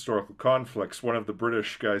past historical conflicts. One of the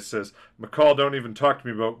British guys says, McCall, don't even talk to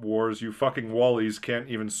me about wars. You fucking wallies can't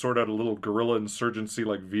even sort out a little guerrilla insurgency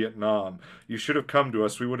like Vietnam. You should have come to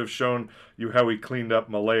us. We would have shown you how we cleaned up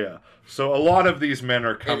Malaya. So a lot of these men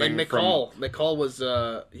are coming and McCall was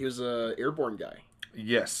he was a airborne guy.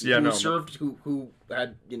 Yes, who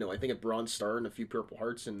had, I think a Bronze Star and a few Purple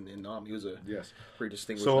Hearts in Nam. He was a pretty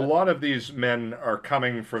distinguished. So a lot of these men are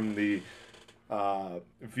coming from the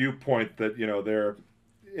viewpoint that they're,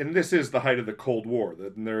 and this is the height of the Cold War,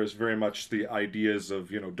 that there is very much the ideas of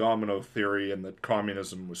domino theory and that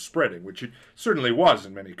communism was spreading, which it certainly was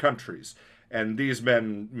in many countries. And these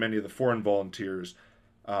men, many of the foreign volunteers,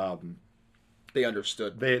 they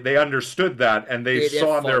understood. They understood that, and they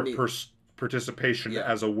saw their participation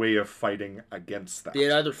as a way of fighting against that. They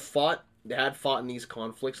had fought in these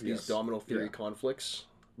conflicts, these domino theory conflicts,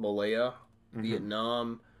 Malaya,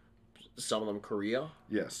 Vietnam. Some of them Korea.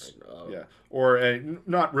 Yes. Or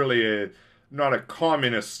not a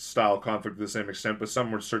communist style conflict to the same extent, but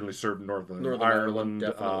some were certainly served in Northern Ireland.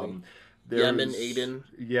 Yemen, Aden.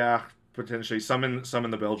 Yeah, potentially some in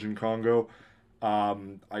the Belgian Congo.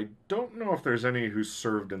 I don't know if there's any who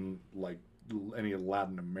served in like any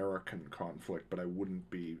Latin American conflict, but I wouldn't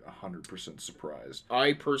be 100% surprised.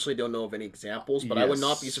 I personally don't know of any examples, but I would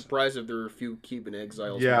not be surprised if there were a few Cuban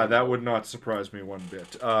exiles. Yeah, that would not surprise me one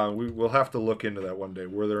bit. We'll have to look into that one day.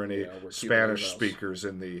 Were there any Spanish speakers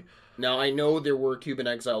in the... Now, I know there were Cuban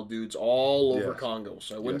exile dudes all over Congo,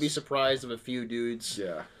 so I wouldn't be surprised if a few dudes...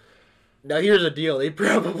 Yeah. Now, here's the deal. They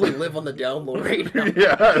probably live on the down low right now.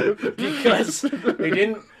 Yeah. Because they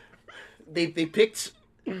didn't... They picked...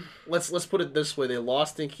 Let's put it this way: they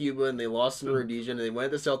lost in Cuba and they lost in Rhodesia, and they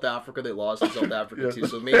went to South Africa. They lost in South Africa too.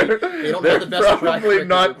 So maybe they don't have the best track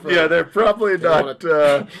record. They're probably not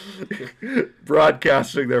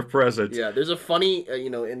broadcasting their presence. Yeah, there's a funny,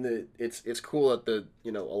 it's cool that a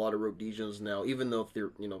lot of Rhodesians now, even though if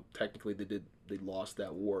they're technically they lost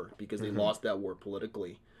that war because they lost that war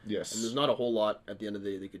politically. Yes. And there's not a whole lot at the end of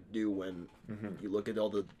the day they could do when you look at all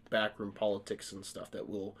the backroom politics and stuff that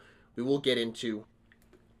we will get into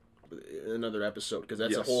another episode, because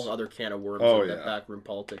that's a whole other can of worms. That backroom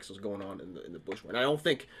politics is going on in the bush. And I don't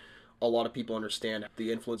think a lot of people understand the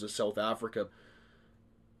influence of South Africa.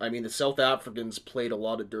 I mean, the South Africans played a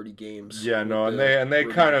lot of dirty games. Yeah, no, and they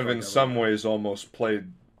kind of in some ways almost played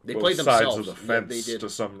both sides of the fence to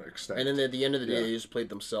some extent. And then at the end of the day, they just played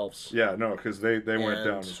themselves. Yeah, no, because they went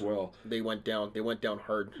down as well. They went down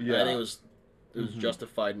hard. Yeah. I think it was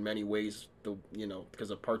justified in many ways, because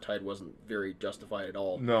apartheid wasn't very justified at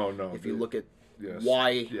all. No. If you look at Yes.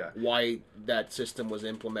 why that system was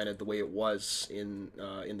implemented the way it was in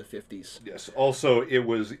the 50s. Yes. Also, it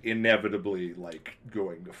was inevitably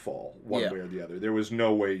going to fall one way or the other. There was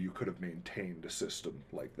no way you could have maintained a system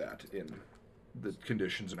like that in the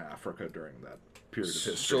conditions in Africa during that period of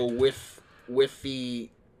history. So with the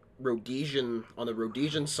Rhodesian, on the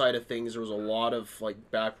Rhodesian side of things, there was a lot of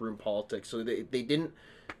backroom politics. So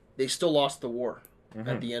they still lost the war.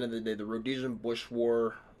 At the end of the day, the Rhodesian Bush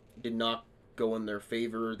War did not go in their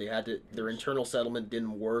favor. Their internal settlement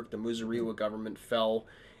didn't work. The Muzorewa government fell,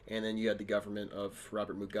 and then you had the government of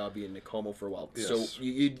Robert Mugabe and Nkomo for a while. Yes. So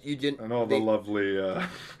you didn't, and all the lovely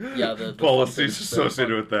the policies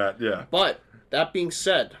associated with that. Yeah. But that being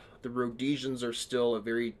said, the Rhodesians are still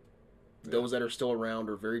those that are still around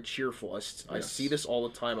are very cheerful. I see this all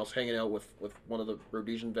the time. I was hanging out with one of the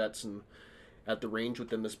Rhodesian vets at the range with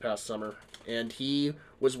them this past summer, and he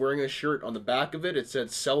was wearing a shirt. On the back of it, it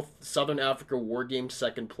said Southern Africa War Games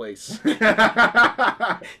second place. You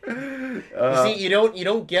see, you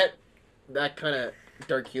don't get that kind of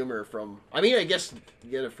dark humor from. I mean, I guess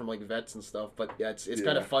you get it from vets and stuff, but yeah, it's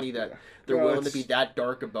kind of funny that they're willing to be that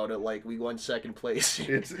dark about it. Like, we won second place.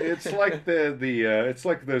 it's like it's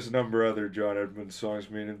like there's a number of other John Edmonds songs.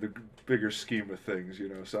 I mean, in the bigger scheme of things,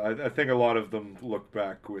 So I think a lot of them look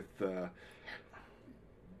back with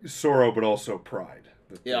sorrow, but also pride.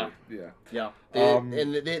 Yeah. And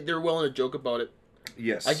they're willing to joke about it.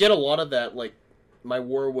 Yes, I get a lot of that. My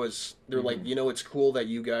war was. They're it's cool that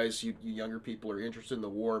you guys, you younger people, are interested in the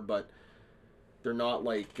war, but they're not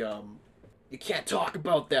you can't talk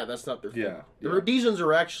about that. That's not their thing. Yeah. The Rhodesians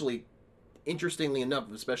are actually, interestingly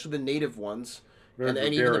enough, especially the native ones, and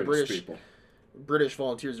even the British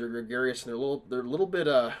volunteers are gregarious, and they're a little bit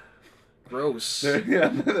gross.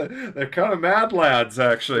 They're kind of mad lads,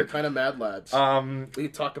 actually. They're kind of mad lads. We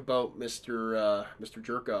talk about Mr.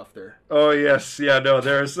 Jerkoff there. Oh yes, no.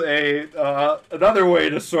 There's another way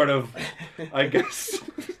to sort of, I guess.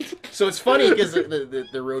 So it's funny because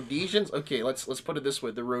the Rhodesians. Okay, let's put it this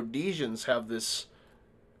way: the Rhodesians have this.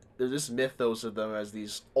 There's this mythos of them as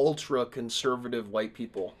these ultra conservative white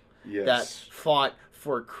people that fought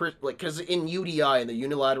for because in UDI, in the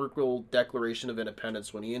Unilateral Declaration of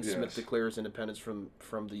Independence, when Ian Smith declares independence from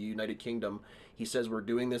the United Kingdom, he says we're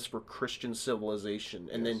doing this for Christian civilization.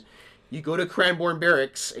 And then you go to Cranbourne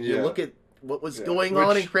Barracks and you look at what was going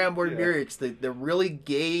on in Cranbourne Barracks, the really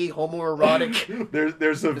gay, homoerotic.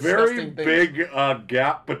 There's a very big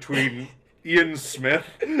gap between Ian Smith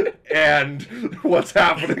and what's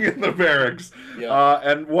happening in the barracks.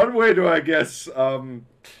 And one way to, I guess,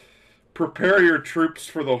 prepare your troops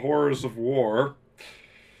for the horrors of war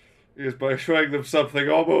is by showing them something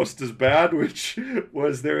almost as bad, which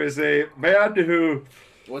was there is a man who...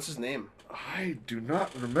 What's his name? I do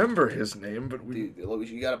not remember his name, but Dude,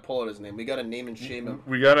 you gotta pull out his name. We gotta name and shame him.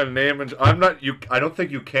 We gotta name and... I don't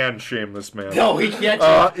think you can shame this man. No, he can't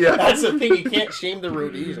shame. That's the thing, you can't shame the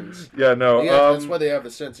Rhodesians. Yeah, no. That's why they have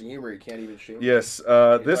a sense of humor. You can't even shame them. Yes, talk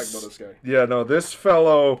about this guy. Yeah, no, this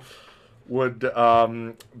fellow would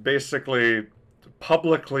basically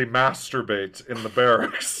publicly masturbate in the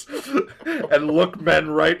barracks and look men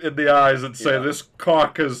right in the eyes and say, this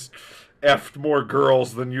cock has effed more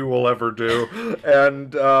girls than you will ever do.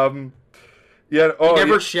 And he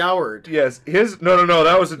never showered. Yes, no,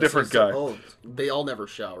 that was a different guy. Oh, they all never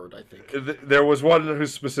showered, I think. There was one who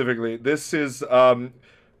specifically, this is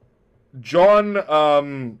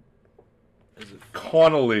John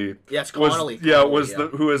Connolly. Yes, Connolly.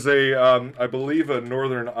 Who is I believe a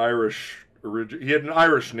Northern Irish origin. He had an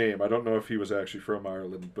Irish name. I don't know if he was actually from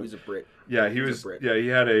Ireland, but he's a Brit. Yeah, he was. Yeah, he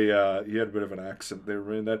had a bit of an accent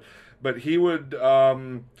there in that, but he would.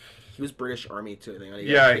 He was British Army too.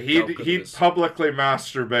 He'd publicly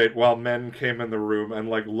masturbate while men came in the room and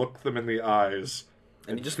look them in the eyes.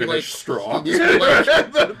 And he'd just be like, strong.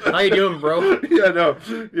 How you doing, bro? No,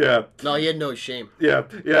 he had no shame.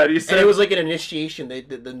 And he said, and it was like an initiation.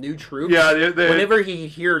 The new troops. Whenever he'd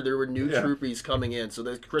hear there were new troopies coming in, so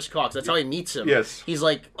there's Chris Cox. That's how he meets him. Yes. He's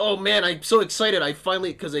like, oh man, I'm so excited. I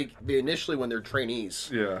finally, because they initially, when they're trainees,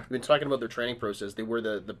 we've been talking about their training process. They wear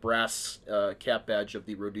the brass cap badge of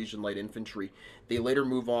the Rhodesian Light Infantry. They later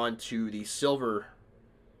move on to the silver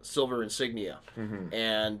insignia,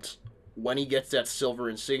 and when he gets that silver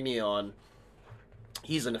insignia on,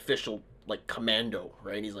 he's an official commando,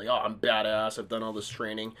 right? He's like, oh, I'm badass. I've done all this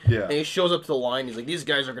training. Yeah. And he shows up to the line. He's like, these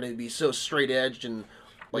guys are going to be so straight edged and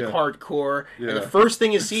like Yeah. hardcore. Yeah. And the first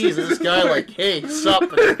thing he sees is this guy like, "Hey, sup?"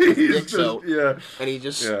 And his He's dick's out. yeah. And he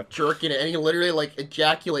just Yeah. jerking it, and he literally like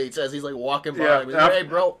ejaculates as he's like walking by. Yeah, He's like, "Hey,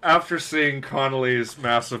 bro." After seeing Connolly's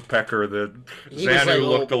massive pecker, He was Xanu like,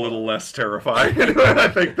 looked "Oh, a little less terrifying. I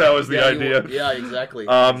think that was the Yeah, idea. yeah, exactly.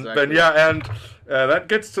 Then yeah, and that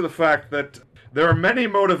gets to the fact that there are many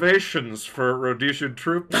motivations for Rhodesian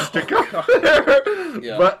troops to come there,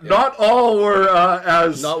 Yeah, but yeah. not all were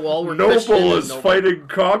as Not all were Christian noble and as noble. fighting Yeah,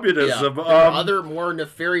 communism. there are other more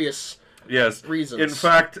nefarious. Yes. reasons. In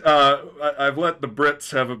fact, I've let the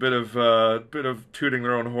Brits have a bit of tooting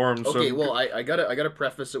their own horns. Okay, so well, I gotta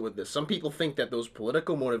preface it with this. Some people think that those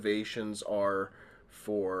political motivations are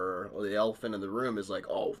for the elephant in the room is like,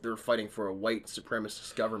 oh, they're fighting for a white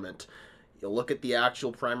supremacist government. You look at the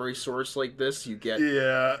actual primary source like this, you get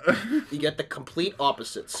yeah. you get the complete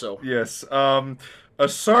opposite. So Yes. A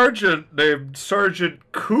sergeant named Sergeant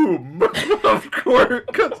Coombe, of course,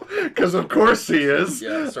 because of course he is.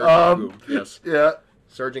 yeah, Sergeant Coombe. Yes, Yeah.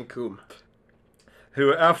 Sergeant Coombe.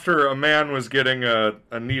 Who, after a man was getting a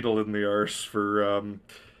needle in the arse for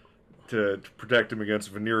to protect him against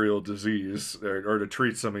venereal disease or to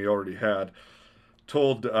treat some he already had,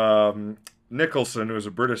 told Nicholson, who was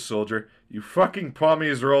a British soldier, "You fucking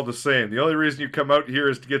pommies are all the same. The only reason you come out here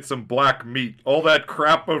is to get some black meat. All that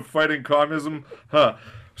crap about fighting communism, huh?"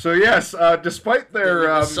 So yes, despite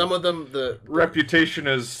their Some of them, the reputation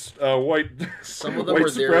as white Some of them white were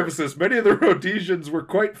there- supremacists, many of the Rhodesians were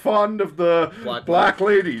quite fond of the black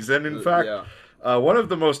ladies, and in fact. yeah. One of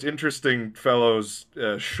the most interesting fellows,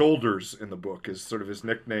 Shoulders, in the book is sort of his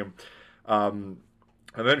nickname.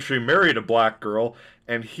 Eventually married a black girl,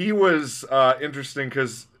 and he was interesting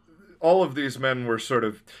because all of these men were sort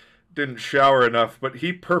of didn't shower enough, but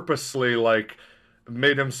he purposely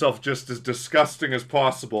made himself just as disgusting as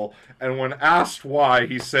possible. And when asked why,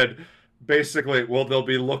 he said, basically, well, they'll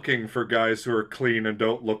be looking for guys who are clean and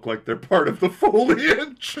don't look like they're part of the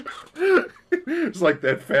foliage. It's like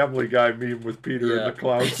that Family Guy meme with Peter and the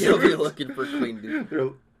clowns. You'll be looking for clean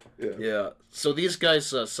dude. Yeah. Yeah. So these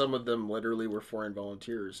guys, some of them literally were foreign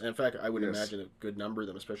volunteers. And in fact, I would Yes. imagine a good number of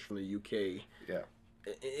them, especially from the UK. Yeah.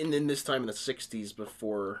 In this time in the 60s,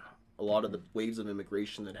 before a lot of the waves of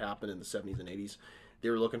immigration that happened in the 70s and 80s, they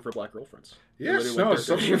were looking for black girlfriends. They Yes, literally no, went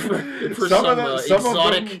some there of them- for some some, of them- some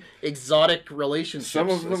of them- exotic relationships. Some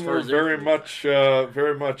of as them far were as they're very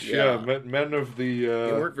concerned. much, Yeah. men of the.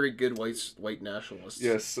 They weren't very good white nationalists.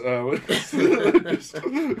 Yes, just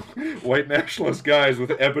white nationalist guys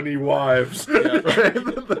with ebony wives. Yeah.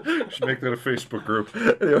 Should make that a Facebook group.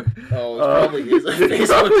 Anyway, Oh, it probably is a it Facebook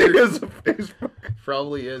probably group. is a Facebook.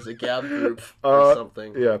 Probably is a Gab group or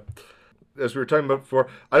something. Yeah. As we were talking about before,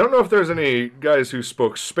 I don't know if there's any guys who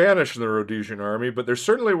spoke Spanish in the Rhodesian army, but there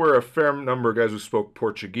certainly were a fair number of guys who spoke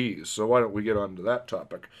Portuguese. So why don't we get on to that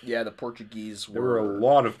topic? Yeah, the Portuguese There were a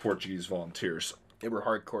lot of Portuguese volunteers. They were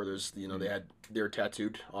hardcore. There's, they were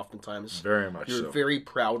tattooed oftentimes. Very much They were so. very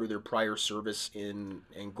proud of their prior service in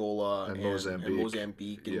Angola And and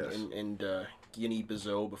Mozambique. and, Yes. and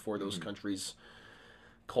Guinea-Bissau before those countries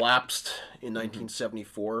collapsed in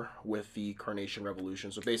 1974 with the Carnation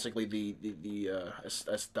Revolution. So basically, the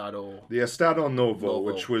Estado. The Estado Novo, Novo.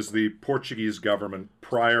 which was the Portuguese government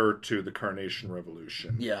prior to the Carnation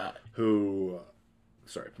Revolution. Yeah, Who,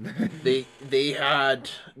 sorry. they had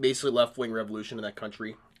basically left-wing revolution in that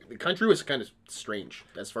country. The country was kind of strange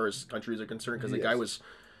as far as countries are concerned because the guy was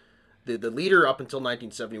the leader up until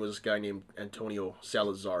 1970 was this guy named Antonio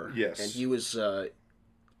Salazar. Yes. And he was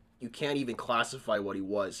you can't even classify what he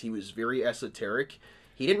was. He was very esoteric.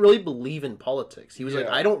 He didn't really believe in politics. He was like,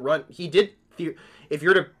 Yeah. I don't run. He did. If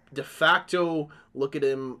you're to de facto look at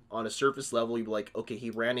him on a surface level, you'd be like, okay,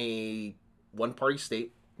 he ran a one-party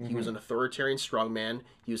state. He was an authoritarian strongman.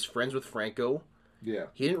 He was friends with Franco. Yeah.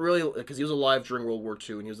 He didn't really, because he was alive during World War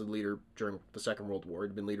II, and he was a leader during the Second World War.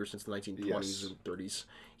 He'd been leader since the 1920s Yes. and 30s.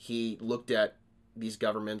 He looked at these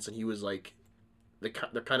governments, and he was like, they're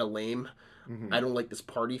kind of lame. I don't like this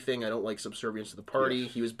party thing. I don't like subservience to the party. Yeah.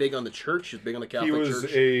 He was big on the church. He was big on the Catholic He was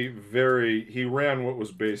Church. he ran what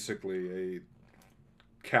was basically a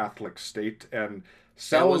Catholic state, and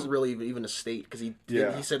That wasn't really even a state, because he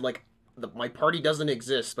Yeah. said, like, my party doesn't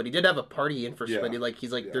exist, but he did have a party infrastructure. Yeah.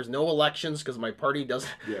 He's like, there's no elections because my party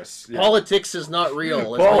doesn't. Yes. Yeah. Politics is not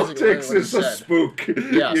real. Politics what he is a said. spook.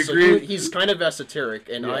 Yeah, You so agree? he's kind of esoteric,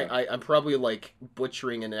 and Yeah. I'm probably like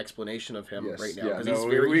butchering an explanation of him right now because he's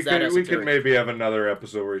we that can esoteric. maybe have another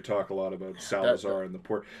episode where we talk a lot about Salazar and the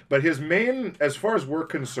port. But his main, as far as we're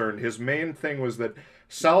concerned, his main thing was that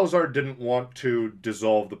Salazar didn't want to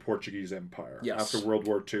dissolve the Portuguese Empire after World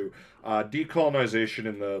War II.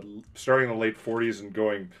 Decolonization starting in the late 40s and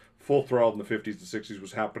going full throttle in the 50s and 60s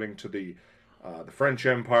was happening to the French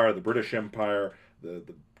Empire, the British Empire, the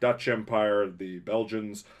Dutch Empire, the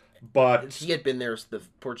Belgians. But he had been there. The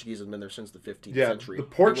Portuguese had been there since the 15th yeah, century.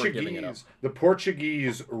 the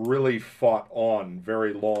Portuguese really fought on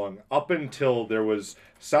very long up until there was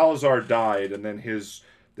Salazar died, and then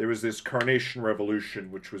there was this Carnation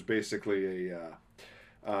Revolution, which was basically a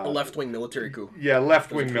left-wing military coup. Yeah,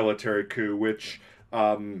 left-wing military coup, which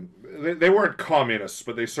they weren't communists,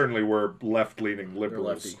 but they certainly were left-leaning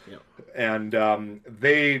liberals. Lefty, yeah. And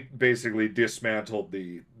they basically dismantled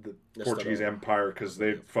the Portuguese Empire because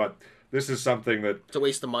they thought this is something that... It's a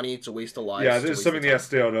waste of money, it's a waste of lives. Yeah, this is something the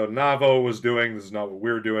Estado Novo was doing. This is not what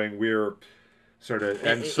we're doing. We're sort of...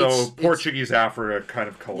 And so Portuguese Africa kind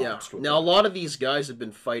of collapsed. Yeah. Now, a lot of these guys have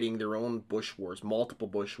been fighting their own bush wars, multiple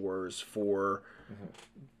bush wars, for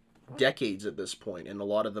decades at this point, and a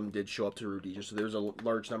lot of them did show up to Rhodesia. So there's a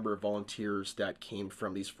large number of volunteers that came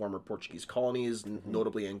from these former Portuguese colonies,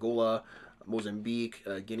 notably Angola, Mozambique,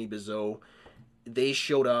 Guinea-Bissau. They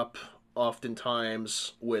showed up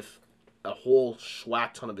oftentimes with a whole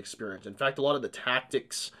schwack ton of experience. In fact, a lot of the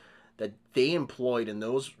tactics that they employed in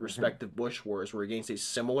those respective bush wars were against a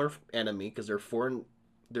similar enemy, because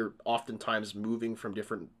they're oftentimes moving from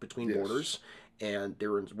between borders, and they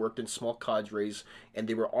were worked in small cadres, and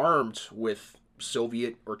they were armed with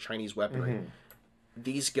Soviet or Chinese weaponry.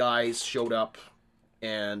 These guys showed up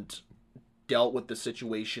and dealt with the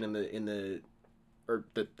situation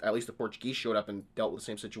at least the Portuguese showed up and dealt with the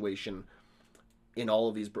same situation in all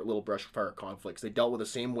of these little brush fire conflicts. They dealt with the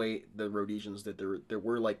same way the Rhodesians did. There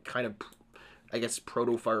were like kind of, I guess,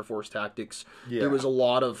 proto FireForce tactics. Yeah. There was a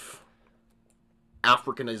lot of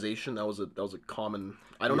Africanization. That was a common.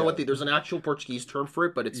 I don't know what there's an actual Portuguese term for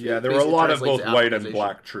it, but it's there were a lot of both white and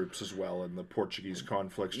black troops as well in the Portuguese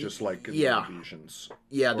conflicts, just like in the Rhodesians.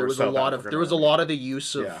 Yeah, there was a lot of the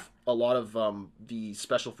use of a lot of the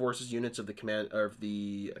special forces units of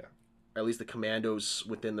at least the commandos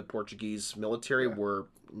within the Portuguese military were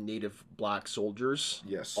native black soldiers,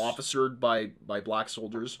 officered by black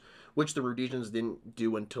soldiers, which the Rhodesians didn't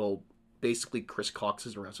do until basically Chris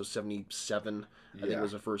Cox's around, so 77, I think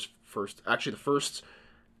was the first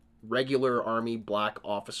regular army black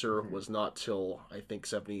officer was not till, I think,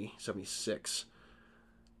 76.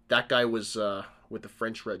 That guy was with the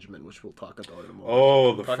French regiment, which we'll talk about in a moment.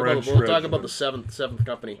 Oh, the French regiment. We'll talk about the 7th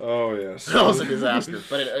Company. Oh, yes. That was a disaster.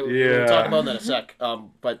 But we'll talk about that in a sec.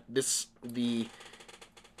 But they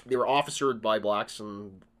were officered by blacks,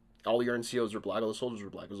 and all the NCOs were black, all the soldiers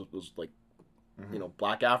were black. It was like,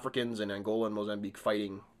 black Africans in Angola and Mozambique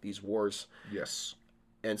fighting these wars. Yes.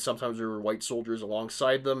 And sometimes there were white soldiers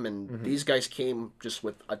alongside them, and these guys came just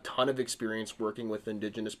with a ton of experience working with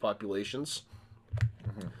indigenous populations.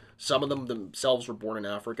 Some of them themselves were born in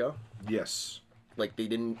Africa. Yes. Like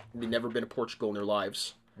they'd never been to Portugal in their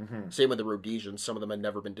lives. Same with the Rhodesians. Some of them had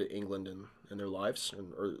never been to England in their lives,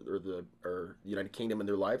 or the United Kingdom in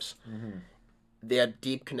their lives. They had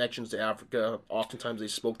deep connections to Africa. Oftentimes they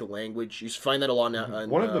spoke the language. You find that a lot now.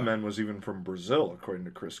 One of the men was even from Brazil, according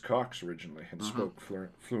to Chris Cox originally, and spoke fluent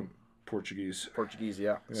Portuguese.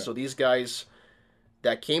 Yeah. So these guys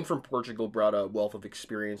that came from Portugal brought a wealth of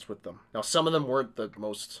experience with them. Now, some of them weren't the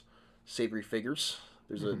most savory figures.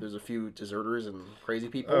 There's a few deserters and crazy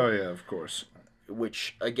people. Oh, yeah, of course.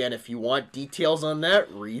 Which, again, if you want details on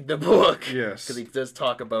that, read the book. Yes. Because he does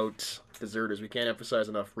talk about deserters. We can't emphasize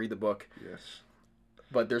enough. Read the book. Yes.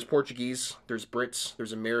 But there's Portuguese, there's Brits,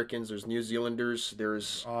 there's Americans, there's New Zealanders,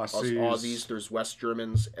 there's Aussies, there's West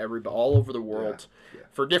Germans, all over the world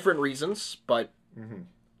for different reasons, but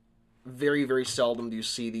very, very seldom do you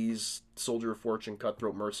see these soldier of fortune,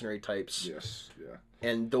 cutthroat mercenary types. Yes, yeah.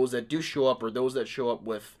 And those that do show up, or those that show up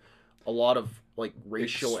with a lot of like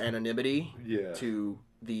racial anonymity to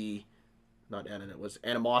the,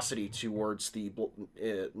 animosity towards the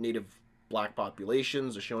native black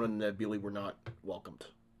populations, the Shonan and Nebili were not welcomed.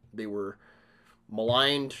 They were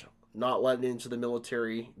maligned, not let into the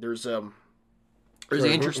military. There's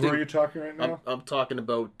interesting. Who are you talking right now? I'm talking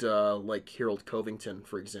about like Harold Covington,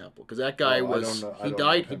 for example, because that guy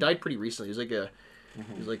he died pretty recently. He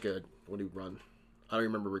was like a what did he run? I don't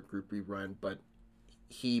remember what group he ran, but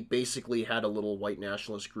he basically had a little white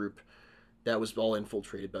nationalist group that was all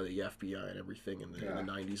infiltrated by the FBI and everything in the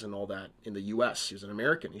 90s and all that in the U.S. He was an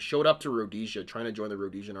American. He showed up to Rhodesia trying to join the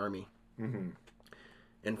Rhodesian army.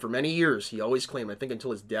 And for many years, he always claimed, I think until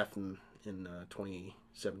his death in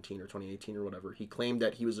 2017 or 2018 or whatever, he claimed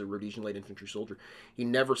that he was a Rhodesian light infantry soldier. He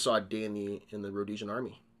never saw a day in the Rhodesian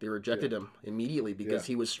army. They rejected him immediately because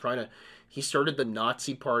he was he started the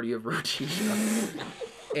Nazi Party of Rhodesia.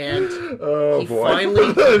 And Oh he boy!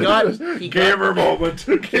 finally Gamer moment.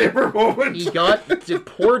 Gamer moment. He got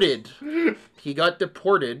deported. He got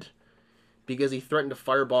deported because he threatened to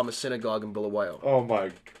firebomb a synagogue in Bulawayo. Oh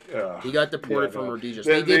my! He got deported from no. Rhodesia.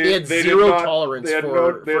 They Had did zero not- tolerance they had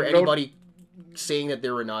for no- anybody saying that they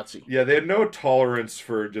were a Nazi. Yeah, they had no tolerance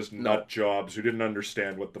for just No. nut jobs who didn't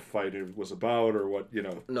understand what the fight was about or what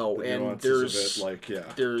No, the and nuances of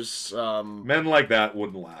it. there's Men like that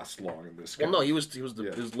wouldn't last long in this. well, country. no, he was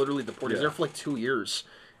literally deported. He was there for like 2 years.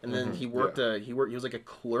 And then he worked. He was like a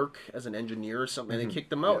clerk as an engineer or something. And they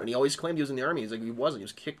kicked him out. And he always claimed he was in the army. He's like he wasn't. He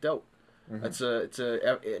was kicked out. It's a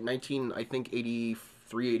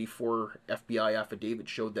 1983, 84 FBI affidavit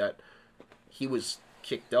showed that he was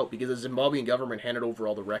kicked out because the Zimbabwean government handed over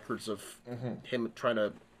all the records of him trying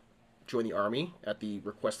to join the army at the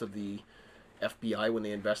request of the FBI when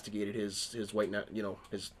they investigated his white nat,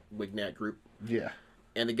 his Wignat group. Yeah.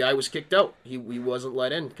 And the guy was kicked out. He wasn't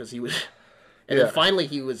let in because he was. And then finally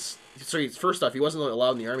he was. So first off, he wasn't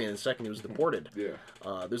allowed in the army, and then second, he was deported. Yeah.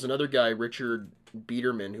 There's another guy, Richard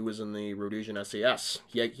Biederman, who was in the Rhodesian SAS.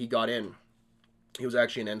 He got in. He was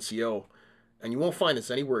actually an NCO, and you won't find this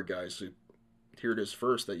anywhere, guys. So here it is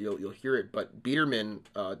first that you'll hear it. But Biederman,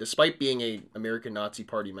 despite being a American Nazi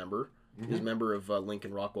Party member, he was a member of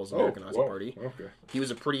Lincoln Rockwell's American Nazi Party. Okay. He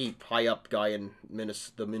was a pretty high up guy in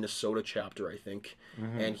the Minnesota chapter, I think.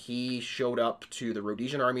 And he showed up to the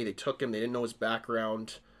Rhodesian Army. They took him. They didn't know his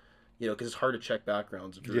background, because it's hard to check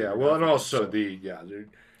backgrounds. Yeah. Well, and also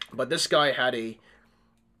But this guy had a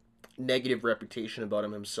negative reputation about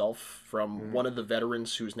him himself from one of the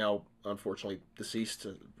veterans who's now unfortunately deceased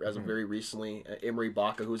as of very recently, Emery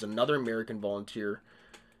Baca, who's another American volunteer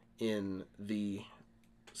in the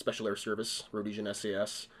Special Air Service, Rhodesian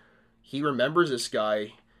SAS. He remembers this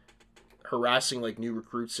guy harassing like new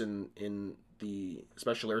recruits in the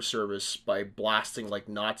Special Air Service by blasting like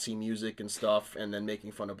Nazi music and stuff and then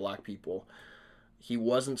making fun of black people. He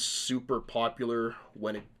wasn't super popular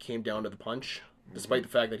when it came down to the punch, despite the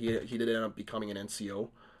fact that he did end up becoming an NCO.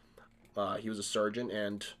 He was a sergeant,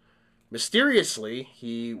 and mysteriously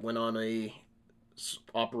he went on a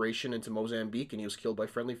operation into Mozambique, and he was killed by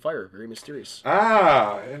friendly fire. Very mysterious.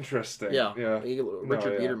 Interesting. Yeah. Yeah.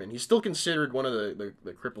 Richard Biederman. He's still considered one of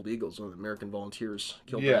the crippled eagles, one of the American volunteers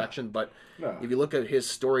killed in action. But if you look at his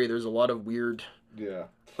story, there's a lot of weird. Yeah.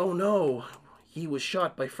 Oh no, he was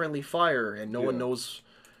shot by friendly fire, and no one knows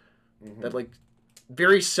that. Like,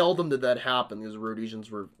 very seldom did that happen because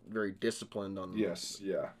Rhodesians were very disciplined on. Yes.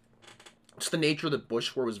 Yeah. Just the nature of the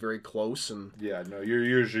bush war was very close, and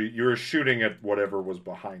you're shooting at whatever was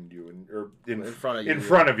behind you or in front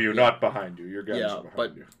of you, not behind you. Your guys are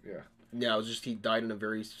behind you. Yeah, it was just he died in a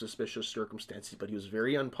very suspicious circumstances, but he was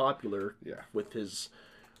very unpopular with his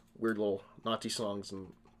weird little Nazi songs and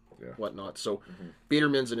whatnot. So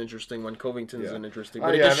Biederman's an interesting one. Covington's an interesting.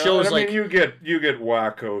 But it just shows you get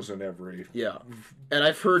wackos in every and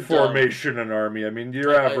I've heard formation and army. I mean,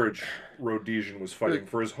 your average Rhodesian was fighting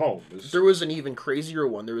for his home. There was an even crazier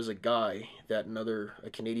one. There was a guy that a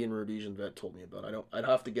Canadian Rhodesian vet told me about. I'd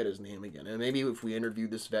have to get his name again, and maybe if we interview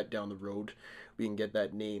this vet down the road, we can get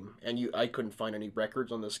that name. And I couldn't find any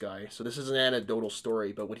records on this guy, so this is an anecdotal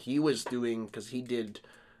story. But what he was doing, because he did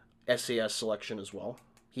SAS selection as well.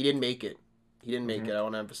 He didn't make it. I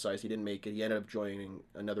want to emphasize he didn't make it. He ended up joining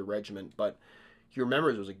another regiment. But he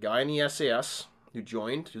remembers there was a guy in the SAS who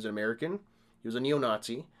joined. He was an American. He was a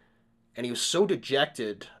neo-Nazi. And he was so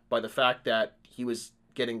dejected by the fact that he was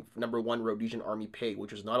getting #1 Rhodesian Army pay,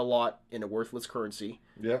 which was not a lot in a worthless currency.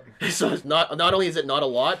 Yeah. So it's not only is it not a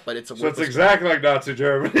lot, but it's a worthless it's exactly like Nazi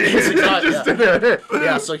Germany.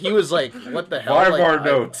 Yeah, so he was like, what the hell? 5 more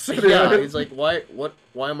notes. He's like, why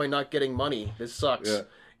am I not getting money? This sucks. Yeah.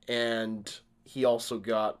 And he also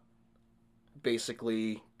got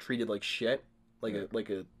basically treated like shit, like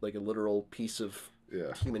a literal piece of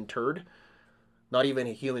human turd. Not even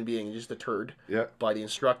a human being, just a turd. Yeah. By the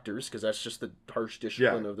instructors, because that's just the harsh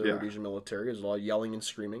discipline of the Rhodesian military. There's a lot of yelling and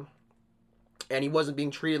screaming. And he wasn't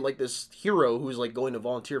being treated like this hero who's like going to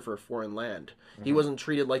volunteer for a foreign land. He wasn't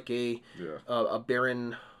treated like a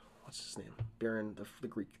baron. What's his name? Baron, the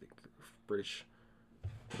Greek, the British.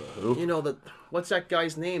 Who? What's that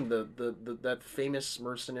guy's name? That famous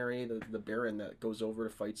mercenary, the baron that goes over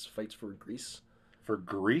to fights for Greece. For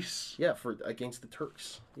Greece? Yeah, against the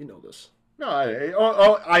Turks. You know this. No,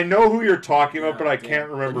 I know who you're talking about, but I can't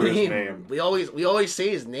remember his name. We always say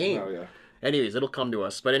his name. Oh yeah. Anyways, it'll come to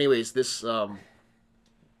us. But anyways, this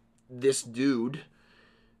dude,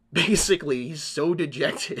 basically, he's so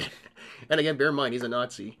dejected. And again, bear in mind, he's a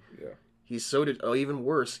Nazi. Yeah. He's so even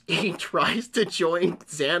worse, he tries to join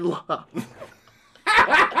Zanla.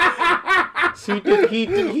 One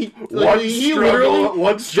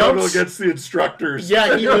struggle against the instructors.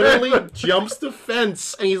 Yeah, he literally jumps the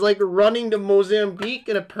fence, and he's like running to Mozambique,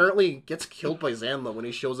 and apparently gets killed by Zanla when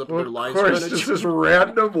he shows up in their lines. Of course, just this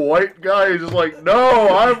random white guy who's like,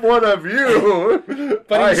 "No, I'm one of you."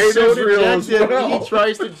 But I he's hate so Israel as dejected. well. He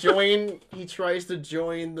tries to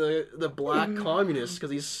join the black communists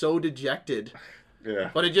because he's so dejected.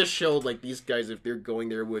 Yeah. But it just showed like these guys, if they're going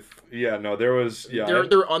there with there was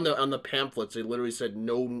they're on the pamphlets. They literally said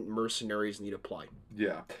no mercenaries need apply.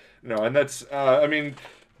 Yeah, no, and that's I mean,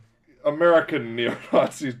 American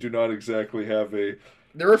neo-Nazis do not exactly have a.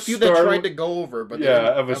 There are a few that tried to go over, but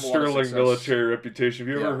have a sterling military reputation.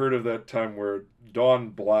 Have you ever heard of that time where Don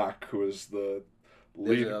Black, who was the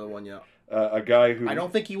lead, there's another one, a guy who I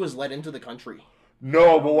don't think he was let into the country.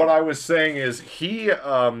 No, but what I was saying is he,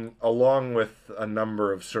 along with a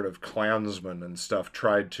number of sort of Klansmen and stuff,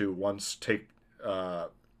 tried to once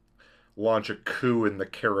launch a coup in the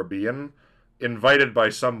Caribbean, invited by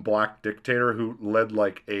some black dictator who led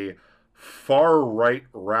like a far-right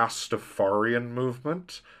Rastafarian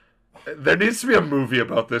movement. There needs to be a movie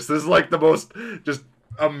about this. This is like the most just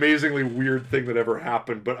amazingly weird thing that ever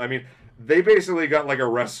happened. But I mean, they basically got like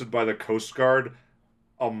arrested by the Coast Guard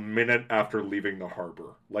a minute after leaving the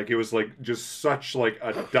harbor. Like, it was like just such like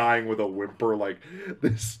a dying with a whimper, like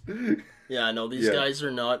this. Yeah, no, these guys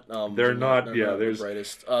are not. They're not the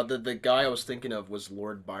brightest. The guy I was thinking of was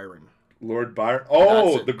Lord Byron. Lord Byron.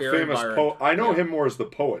 Oh, the Barry famous Byron. poet. I know him more as the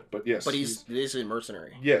poet, but yes. But he's a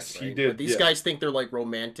mercenary. Yes, right? he did. But these guys think they're like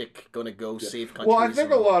romantic, gonna go save countries. Well, I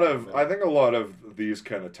think a lot of these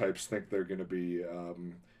kind of types think they're gonna be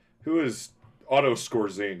who is Otto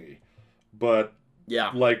Skorzeny, but.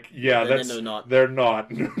 Yeah. They're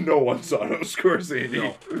not. No one's Otto Skorzeny.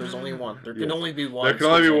 No, there's only one. There can only be one. There can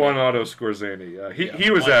only be one Otto Skorzeny. He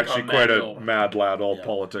was actually quite a mad lad, all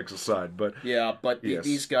politics aside. But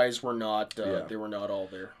these guys were not. They were not all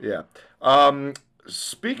there. Yeah.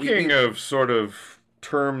 Speaking of sort of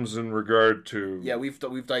terms in regard to we've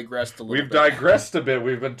digressed a little bit. We've digressed a bit.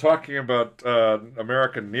 We've been talking about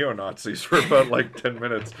American neo-Nazis for about like 10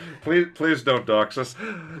 minutes. Please don't dox us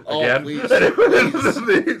again.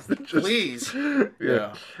 Please.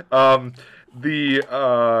 Yeah.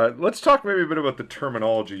 Let's talk maybe a bit about the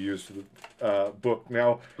terminology used for the book.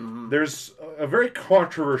 Now, there's a very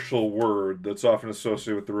controversial word that's often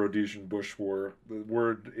associated with the Rhodesian Bush War. The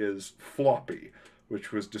word is floppy,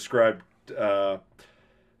 which was described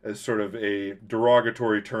as sort of a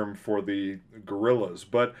derogatory term for the guerrillas.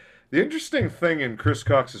 But the interesting thing in Chris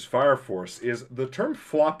Cox's FireForce is the term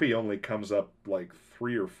floppy only comes up like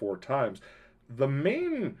 3 or 4 times. The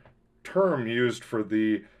main term used for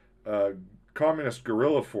the communist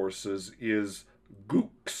guerrilla forces is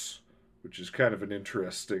gooks, which is kind of an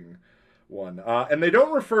interesting one. And they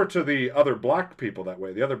don't refer to the other black people that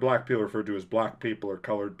way. The other black people are referred to as black people or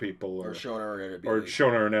colored people or Shona or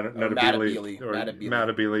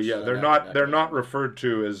Matabele. Yeah, they're not referred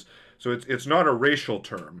to as, so it's not a racial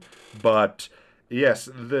term, but yes,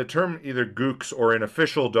 the term either gooks or in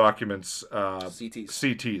official documents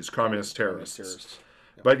CTs, communist terrorists.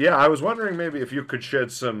 Yeah. But yeah, I was wondering maybe if you could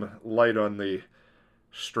shed some light on the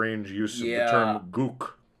strange use of the term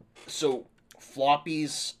gook. So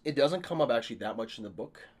floppies, it doesn't come up actually that much in the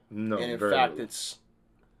book. No, and in fact,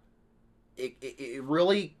 it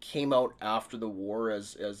really came out after the war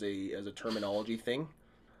as a terminology thing.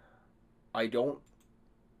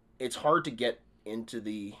 It's hard to get into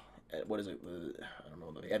the what is it? I don't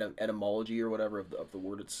know, the etymology or whatever of the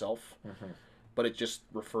word itself. Mm-hmm. But it just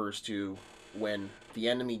refers to when the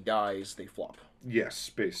enemy dies, they flop. Yes,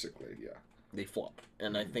 basically, yeah. They flop,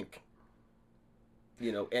 and I think.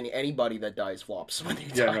 You know, anybody that dies flops when they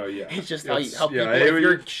die. It's just how people. If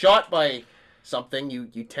you're shot by something, you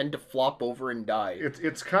tend to flop over and die.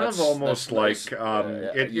 It's kind of almost like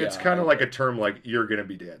it's kind of like a term like you're gonna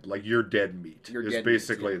be dead, like you're dead meat. Is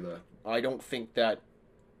basically the. I don't think that.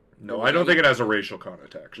 No, I don't think it has a racial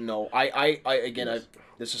connotation. No,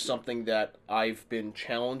 this is something that I've been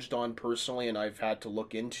challenged on personally, and I've had to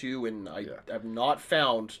look into, and I have not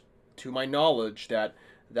found, to my knowledge, that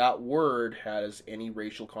word has any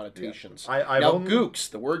racial connotations. Gooks,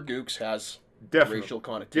 the word gooks has racial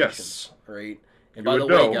connotations, right? And by the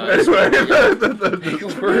way, guys,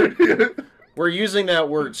 we're using that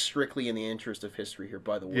word strictly in the interest of history here,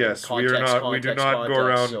 by the way. Yes, we do not go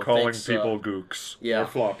around calling people gooks or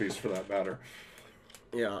floppies for that matter.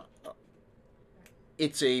 Yeah.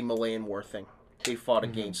 It's a Malayan War thing. They fought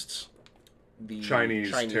against the Chinese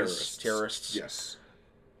terrorists. Yes.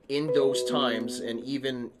 In those times, and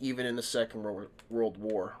even in the Second World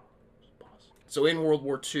War. So in World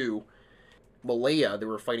War II, Malaya, they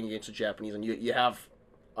were fighting against the Japanese, and you have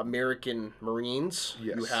American Marines.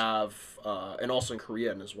 Yes. You have, and also in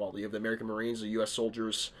Korea as well. You have the American Marines, the U.S.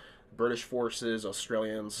 soldiers, British forces,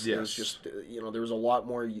 Australians. Yes. It was just, there was a lot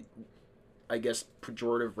more, I guess,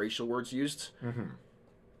 pejorative racial words used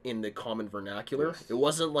in the common vernacular. Yes. It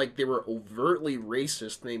wasn't like they were overtly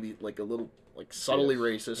racist, maybe like a little, like subtly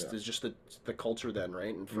racist. Yeah. It's just the culture then,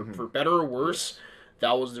 right? And for better or worse,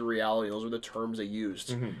 that was the reality. Those were the terms they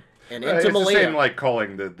used. And into It's Malaya, the same like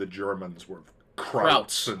calling the Germans were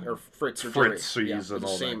Krauts and or Fritz or Fritzies and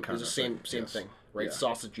all same, that kind it was of the same thing. thing, right? Yeah.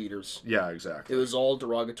 Sausage eaters. Yeah, exactly. It was all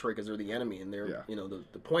derogatory because they're the enemy, and they're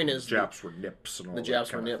the point is Japs were nips and all the that Japs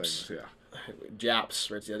kind were of nips. things. Yeah. Japs,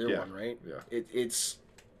 right? It's the other one, right? Yeah.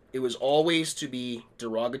 It was always to be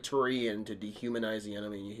derogatory and to dehumanize the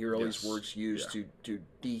enemy. You hear all these words used to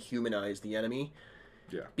dehumanize the enemy.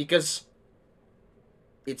 Yeah. Because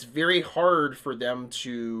it's very hard for them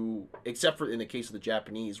to, except for in the case of the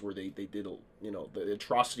Japanese, where they did, the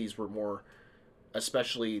atrocities were more,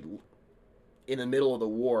 especially in the middle of the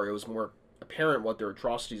war, it was more apparent what their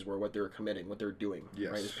atrocities were, what they were committing, what they were doing.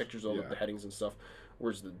 Yes. Right? There's pictures of the beheadings and stuff.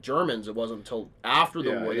 Whereas the Germans, it wasn't until after the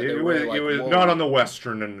war that they it were was, like, it was whoa. not on the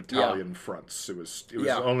Western and Italian fronts. It was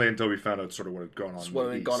only until we found out sort of what had gone on.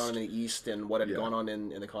 What had gone on in the East and what had gone on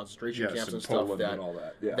in the concentration camps and stuff Poland and all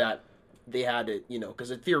that. Yeah. that they had it,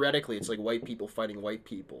 because theoretically it's like white people fighting white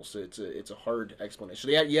people, so it's a hard explanation.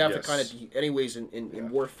 So you have to kind of, anyways, in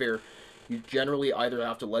warfare, you generally either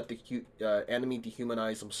have to let the enemy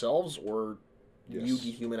dehumanize themselves, or you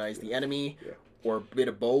dehumanize the enemy, or a bit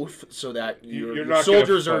of both, so that your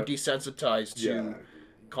soldiers are desensitized to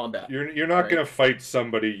combat. You're not going to fight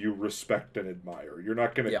somebody you respect and admire. You're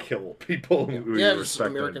not going to kill people who you respect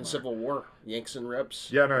and American admire. Civil War, Yanks and Rips.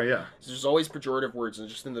 Yeah. So there's always pejorative words, and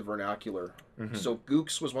just in the vernacular. So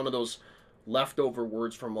gooks was one of those leftover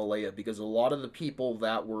words from Malaya, because a lot of the people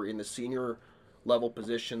that were in the senior level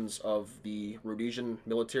positions of the Rhodesian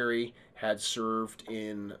military had served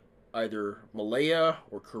in either Malaya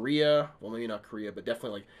or Korea. Well, maybe not Korea, but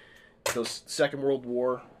definitely like those Second World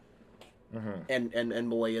War and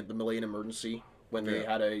Malaya, the Malayan emergency, when they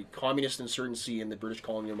had a communist insurgency in the British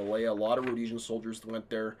colony of Malaya. A lot of Rhodesian soldiers went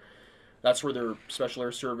there. That's where their Special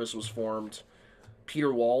Air Service was formed.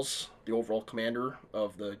 Peter Walls, the overall commander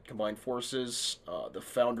of the Combined Forces, the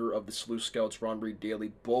founder of the Sleuth Scouts, Ron Reed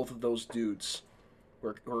Daly, both of those dudes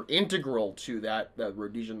were integral to that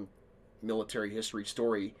Rhodesian military history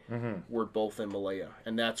story, were both in Malaya.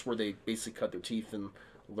 And that's where they basically cut their teeth and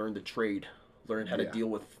learned the trade, learned how to deal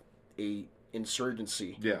with a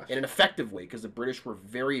insurgency in an effective way, because the British were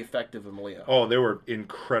very effective in Malaya. Oh, they were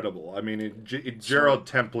incredible. I mean, Gerald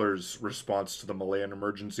Templer's response to the Malayan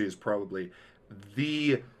emergency is probably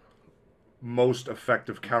the most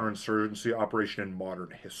effective counterinsurgency operation in modern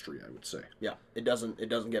history, I would say. Yeah, it doesn't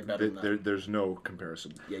get better than that. There's no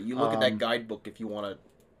comparison. Yeah, you look at that guidebook if you want to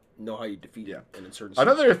know how you defeat an insurgency.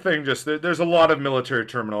 Another thing, just there's a lot of military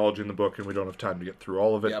terminology in the book, and we don't have time to get through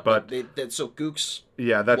all of it. Yeah, but so gooks.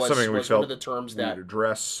 Yeah, that's something we was felt one of the terms we that would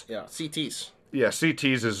address. Yeah, CTs. Yeah,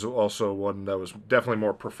 CTs is also one that was definitely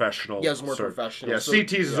more professional. Yeah, it's more professional. Yeah, so,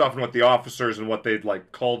 CTs is often what the officers and what they'd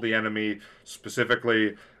like called the enemy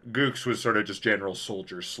specifically. Gooks was sort of just general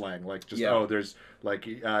soldier slang, like just there's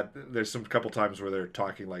some couple times where they're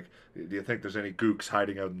talking like, do you think there's any gooks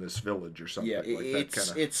hiding out in this village or something? Yeah,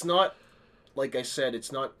 it's not, like I said,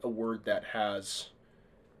 it's not a word that has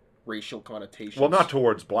racial connotations. Well, not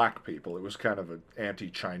towards black people. It was kind of an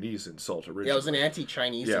anti-Chinese insult originally. Yeah, it was an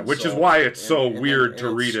anti-Chinese insult. Which is why it's so weird to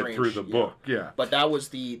read it through the book. Yeah. But that was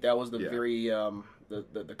the very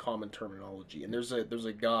the common terminology. And there's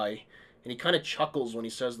a guy, and he kind of chuckles when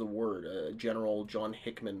he says the word, General John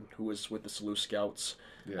Hickman, who was with the Sleuth Scouts.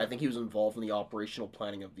 Yeah. I think he was involved in the operational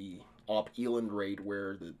planning of the Op Eland raid,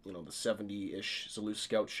 where the 70-ish Sleuth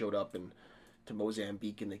Scouts showed up to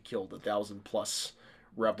Mozambique, and they killed 1,000+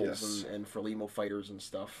 rebels and Frelimo fighters and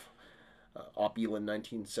stuff. Op Eland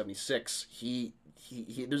 1976. He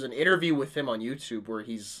there's an interview with him on YouTube where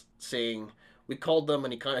he's saying, we called them,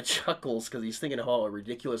 and he kind of chuckles because he's thinking how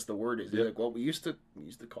ridiculous the word is. He's like, well, we used to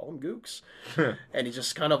call them gooks. And he's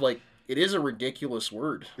just kind of like, it is a ridiculous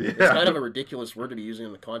word. It's kind of a ridiculous word to be using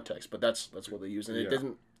in the context, but that's what they use. And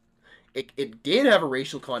it did have a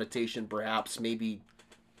racial connotation, perhaps maybe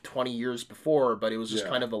 20 years before, but it was just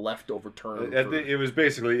kind of a leftover term. It was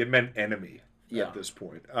basically, it meant enemy at this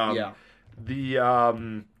point. One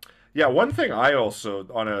thing I also,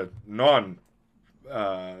 on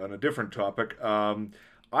a different topic, I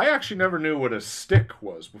actually never knew what a stick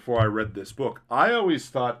was before I read this book. I always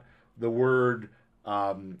thought the word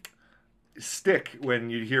stick, when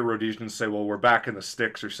you hear Rhodesians say, well, we're back in the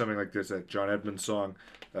sticks or something like this, that John Edmonds song,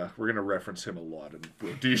 we're going to reference him a lot in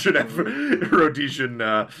Rhodesian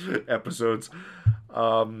episodes.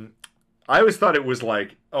 I always thought it was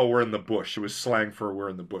like, oh, we're in the bush. It was slang for we're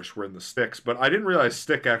in the bush, we're in the sticks. But I didn't realize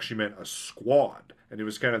stick actually meant a squad. And it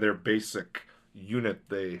was kind of their basic unit.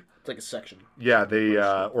 It's like a section. Yeah, they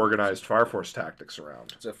organized FireForce tactics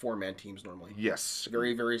around. It's a 4-man teams normally. Yes.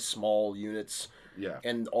 Very, very small units. Yeah.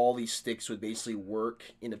 And all these sticks would basically work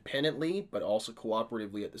independently, but also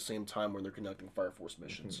cooperatively at the same time when they're conducting FireForce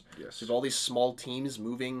missions. Yes. So you have all these small teams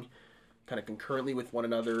moving kind of concurrently with one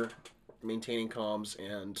another, maintaining comms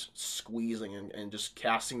and squeezing and just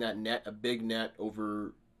casting that net, a big net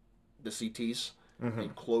over the CTs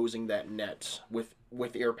and closing that net with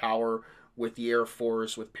air power, with the Air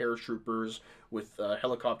Force, with paratroopers, with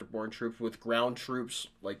helicopter-borne troops, with ground troops,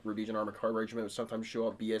 like Rhodesian Armored Car Regiment would sometimes show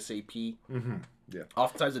up, BSAP. Yeah.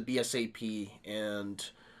 Oftentimes the BSAP and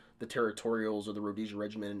the Territorials or the Rhodesian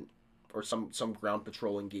Regiment or some ground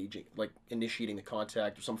patrol engaging, like initiating the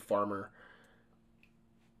contact, or some farmer.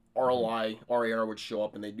 RLI, RAR would show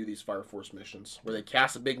up and they do these FireForce missions where they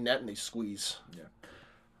cast a big net and they squeeze. Yeah.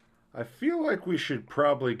 I feel like we should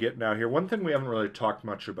probably get now here. One thing we haven't really talked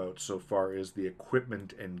much about so far is the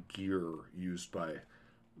equipment and gear used by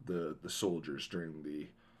the soldiers during the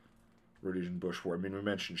Rhodesian Bush War. I mean, we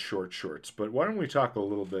mentioned short shorts, but why don't we talk a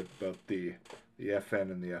little bit about the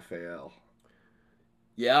FN and the FAL?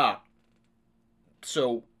 Yeah.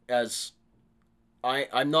 So, as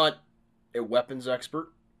I'm not a weapons expert.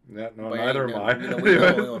 Yeah, no, neither am I. We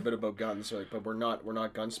know a bit about guns, but we're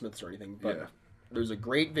not gunsmiths or anything. But yeah. There's a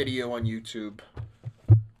great video on YouTube.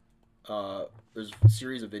 There's a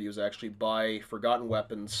series of videos actually by Forgotten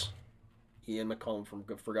Weapons, Ian McCollum from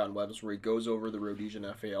Forgotten Weapons, where he goes over the Rhodesian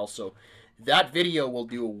FAL. So that video will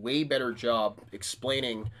do a way better job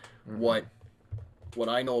explaining what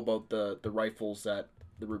I know about the rifles that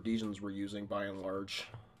the Rhodesians were using by and large.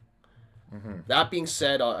 That being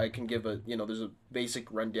said, I can give there's a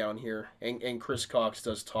basic rundown here, and Chris Cox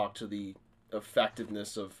does talk to the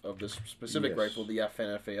effectiveness of this specific rifle, the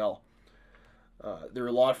FN-FAL. There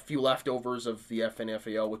are few leftovers of the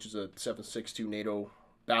FN-FAL, which is a 7.62 NATO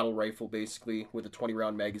battle rifle, basically, with a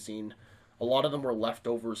 20-round magazine. A lot of them were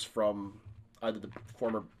leftovers from either the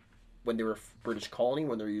former, when they were British colony,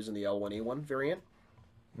 when they were using the L1A1 variant.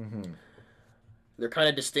 They're kind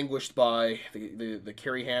of distinguished by the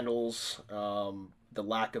carry handles, the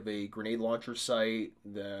lack of a grenade launcher sight,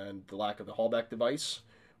 then the lack of the haulback device,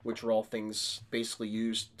 which are all things basically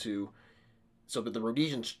used to... So that the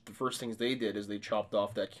Rhodesians, the first things they did is they chopped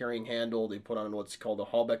off that carrying handle. They put on what's called a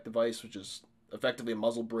haulback device, which is effectively a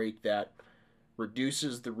muzzle brake that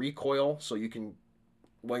reduces the recoil. So you can,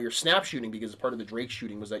 when you're snap shooting, because part of the Drake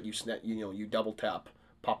shooting was that you double tap,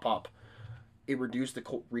 pop. It reduced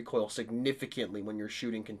the recoil significantly when you're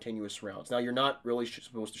shooting continuous rounds. Now, you're not really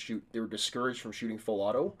supposed to shoot. They were discouraged from shooting full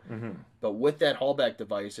auto. But with that haulback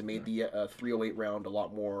device, it made the 308 round a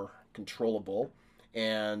lot more controllable.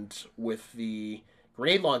 And with the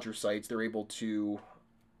grenade launcher sights, they're able to,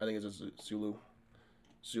 I think it's a Zulu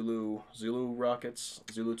rockets,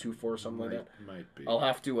 Zulu 2-4, something like that. Might be. I'll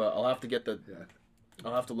have to get the. Yeah.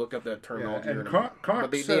 I'll have to look up that terminology. Yeah, and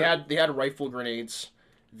but they had rifle grenades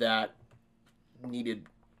that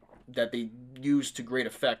they used to great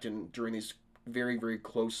effect during these very, very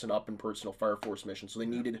close and up and personal FireForce missions. So they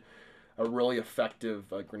needed a really effective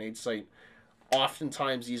grenade sight.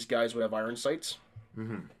 Oftentimes, these guys would have iron sights.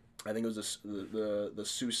 I think it was the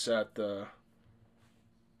Suset. I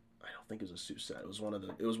don't think it was a Suset.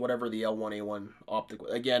 It was whatever the L1A1 optic.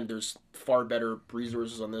 Again, there's far better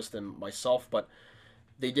resources on this than myself, but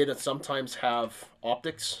they did sometimes have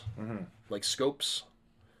optics, like scopes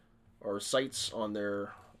or sights on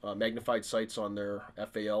their magnified sights on their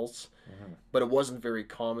FALs, but it wasn't very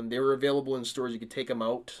common. They were available in stores. You could take them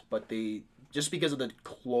out, but just because of the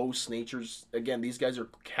close natures, again, these guys are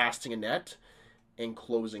casting a net and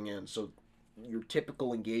closing in. So your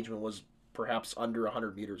typical engagement was perhaps under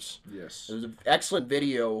 100 meters. Yes. There's an excellent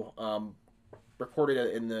video recorded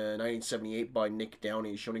in the 1978 by Nick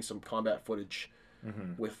Downey showing some combat footage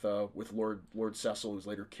with Lord Cecil, who's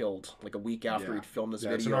later killed, like a week after he'd filmed this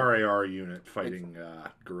video. It's an RAR unit fighting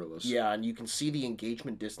guerrillas. Yeah, and you can see the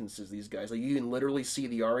engagement distances these guys. Like you can literally see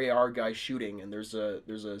the RAR guy shooting, and there's a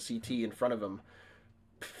CT in front of him,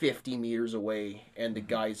 50 meters away, and the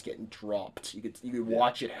guy's getting dropped. You could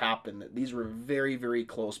watch it happen. These were very, very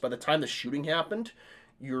close. By the time the shooting happened,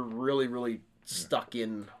 you're really, really stuck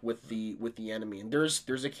in with the enemy. And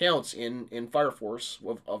there's accounts in FireForce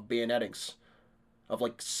of bayonettings. of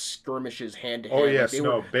like skirmishes hand to Oh hand. yes,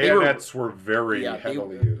 bayonets were very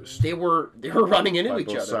heavily used. They were running into each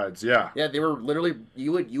both other. Sides, yeah. Yeah, they were literally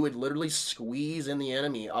you would literally squeeze in the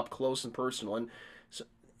enemy up close and personal. And so,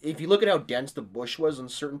 if you look at how dense the bush was in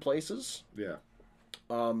certain places, yeah.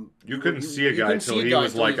 You couldn't see a guy until he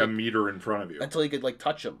was like a meter in front of you. Until you could like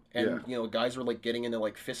touch him, and guys were like getting into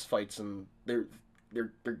like fist fights, and they're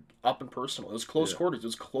up and personal. It was close quarters. It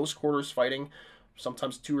was close quarters fighting,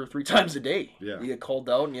 sometimes 2 or 3 times a day. Yeah, you get called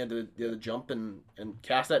out, and you had to jump and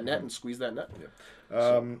cast that net and squeeze that net.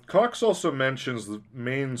 Yeah. Cox also mentions the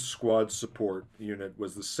main squad support unit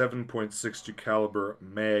was the 7.62 caliber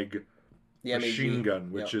mag machine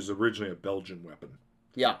gun, which is originally a Belgian weapon.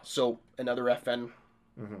 Yeah, so another FN.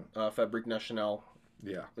 Fabrique Nationale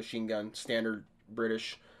machine gun, standard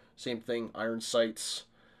British, same thing, iron sights,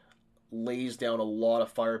 lays down a lot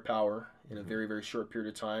of firepower in a very, very short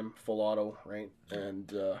period of time, full auto, right?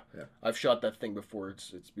 And I've shot that thing before.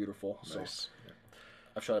 It's beautiful. Nice. So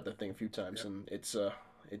I've shot at that thing a few times, and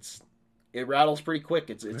it rattles pretty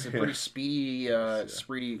quick. It's a pretty speedy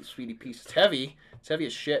speedy piece. It's heavy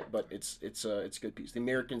as shit, but it's a good piece. The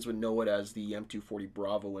Americans would know it as the M240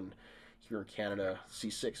 Bravo, and here in Canada,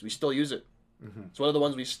 C6. We still use it. It's one of the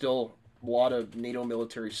ones a lot of NATO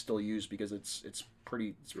militaries still use because it's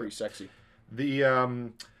pretty sexy.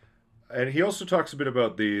 And he also talks a bit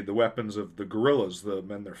about the weapons of the guerrillas, the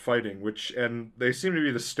men they're fighting, and they seem to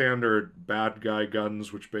be the standard bad guy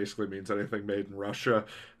guns, which basically means anything made in Russia.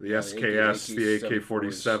 The SKS, the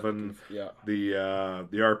AK-47, the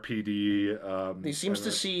RPD. He seems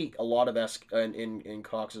to see a lot of in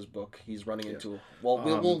Cox's book. He's running into. Well,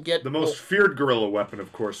 we'll get the most feared guerrilla weapon,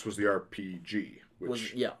 of course, was the RPG,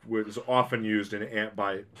 which was often used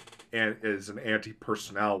as an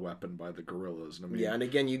anti-personnel weapon by the guerrillas. And I mean, and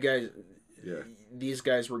again, these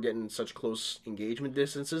guys were getting such close engagement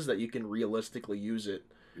distances that you can realistically use it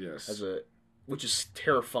which is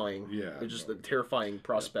terrifying. Yeah. It's just a terrifying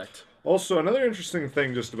prospect. Yeah. Also, another interesting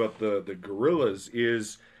thing just about the guerrillas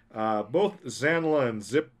is both Zanla and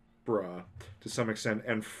Zipra, to some extent,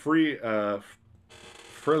 and Frelimo.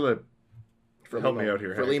 Help me out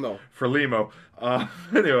here. Frelimo.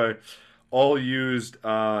 Anyway, all used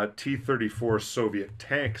T-34 Soviet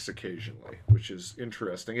tanks occasionally, which is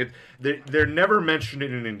interesting. They're never mentioned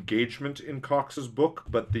in an engagement in Cox's book,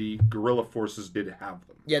 but the guerrilla forces did have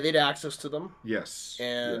them. Yeah, they had access to them. Yes.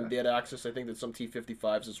 And they had access, I think, to some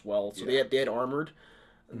T-55s as well. So they had armored.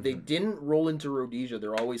 They didn't roll into Rhodesia.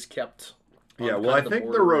 They're always kept on I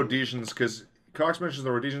think the Rhodesians, because Cox mentions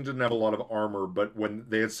the Rhodesians didn't have a lot of armor, but when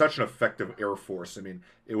they had such an effective air force, I mean,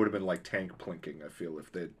 it would have been like tank plinking, I feel,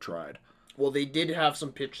 if they'd tried. Well, they did have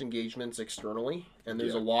some pitched engagements externally, and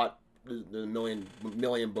there's a lot, the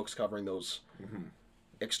million books covering those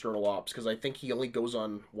external ops, because I think he only goes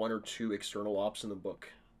on 1 or 2 external ops in the book,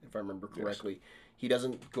 if I remember correctly. Yes. He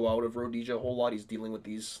doesn't go out of Rhodesia a whole lot. He's dealing with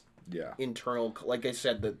these internal, like I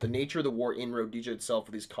said, the nature of the war in Rhodesia itself,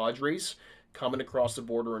 with these cadres coming across the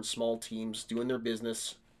border in small teams, doing their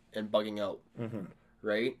business, and bugging out,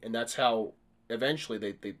 right? And that's how eventually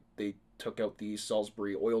they took out the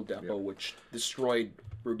Salisbury oil depot, which destroyed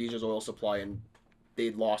Rhodesia's oil supply, and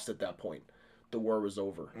they'd lost at that point. The war was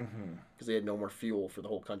over because they had no more fuel for the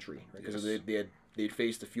whole country, because they'd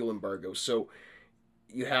faced a fuel embargo. So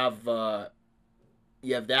you have that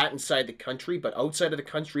inside the country, but outside of the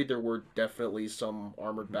country, there were definitely some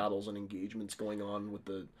armored battles and engagements going on with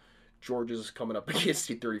the Georges coming up against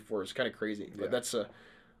T-34. It's kind of crazy, but that's a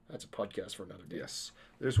podcast for another day. Yes.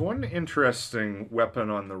 There's one interesting weapon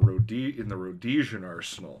on in the Rhodesian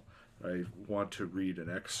arsenal I want to read an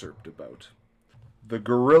excerpt about. The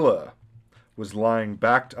guerrilla was lying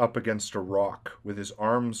backed up against a rock, with his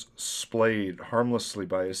arms splayed harmlessly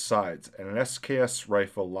by his sides, and an SKS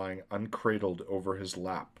rifle lying uncradled over his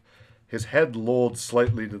lap. His head lolled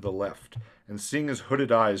slightly to the left, and seeing his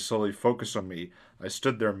hooded eyes slowly focus on me, I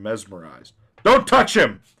stood there mesmerized. "Don't touch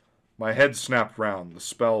him!" My head snapped round, the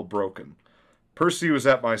spell broken. Percy was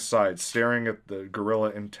at my side, staring at the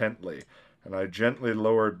guerrilla intently, and I gently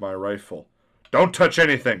lowered my rifle. "Don't touch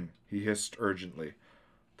anything!" he hissed urgently.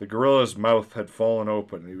 The gorilla's mouth had fallen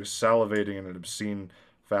open, and he was salivating in an obscene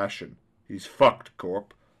fashion. "He's fucked,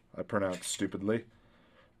 Corp," I pronounced stupidly.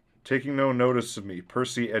 Taking no notice of me,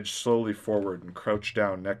 Percy edged slowly forward and crouched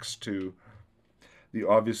down next to the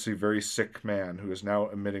obviously very sick man, who was now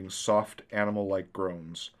emitting soft, animal-like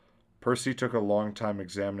groans. Percy took a long time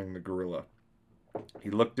examining the gorilla. He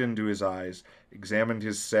looked into his eyes, examined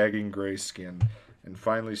his sagging gray skin, and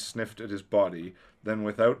finally sniffed at his body. Then,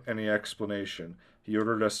 without any explanation, he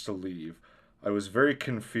ordered us to leave. I was very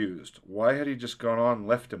confused. Why had he just gone on and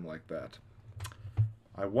left him like that?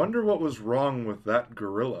 I wonder what was wrong with that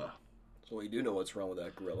gorilla. So we do know what's wrong with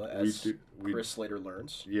that gorilla, as Chris later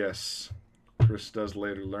learns. Yes. Chris does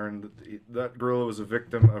later learn that that gorilla was a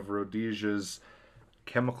victim of Rhodesia's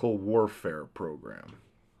chemical warfare program.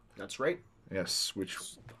 That's right. Yes, which...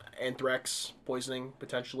 Anthrax poisoning,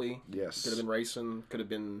 potentially. Yes. Could have been ricin, could have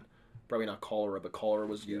been, probably not cholera, but cholera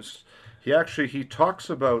was used. He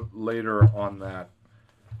talks about later on that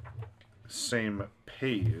same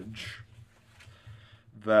page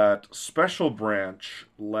that Special Branch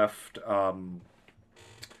left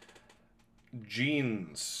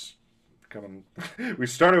genes coming. We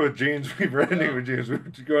started with genes, we've ending with genes, we're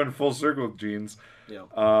going full circle with genes. Yeah.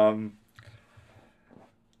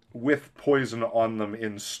 With poison on them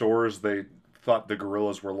in stores they thought the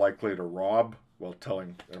gorillas were likely to rob, while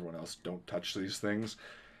telling everyone else don't touch these things.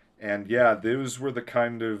 And yeah, those were the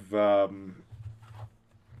kind of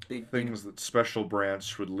things that Special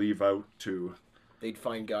Branch would leave out to. They'd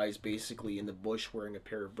find guys basically in the bush wearing a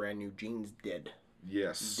pair of brand new jeans dead.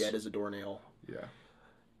 Yes. Dead as a doornail. Yeah.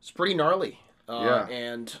 It's pretty gnarly. Yeah.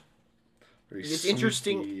 And very it's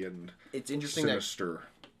interesting. And it's interesting sinister that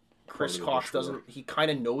Chris Cox doesn't. He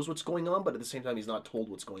kind of knows what's going on, but at the same time, he's not told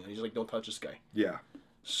what's going on. He's like, "Don't touch this guy." Yeah.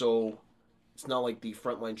 So it's not like the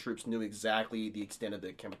frontline troops knew exactly the extent of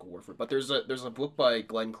the chemical warfare. But there's a book by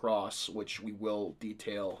Glenn Cross which we will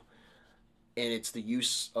detail, and it's the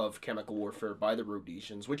use of chemical warfare by the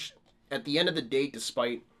Rhodesians, which at the end of the day,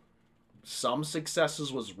 despite some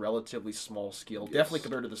successes, was relatively small scale. Yes. Definitely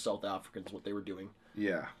compared to the South Africans, what they were doing.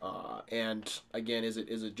 Yeah. And again, is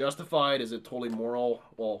it justified? Is it totally moral?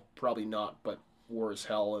 Well, probably not. But war is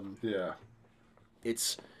hell, and yeah,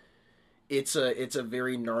 it's a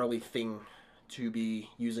very gnarly thing to be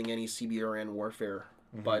using any CBRN warfare,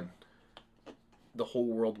 but the whole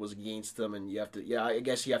world was against them, and I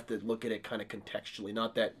guess you have to look at it kind of contextually.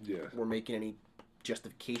 Not that we're making any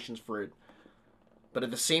justifications for it, but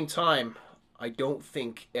at the same time, I don't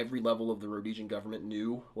think every level of the Rhodesian government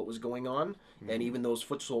knew what was going on, and even those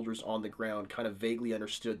foot soldiers on the ground kind of vaguely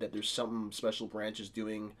understood that there's something Special Branch is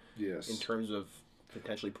doing in terms of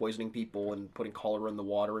potentially poisoning people and putting cholera in the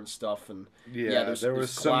water and stuff, and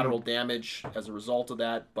there's collateral damage as a result of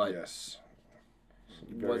that, but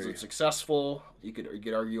was it successful? You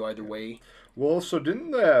could argue either way. Well, so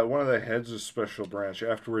didn't one of the heads of Special Branch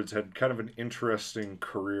afterwards had kind of an interesting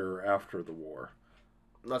career after the war?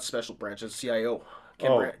 Not Special Branch, it's CIO.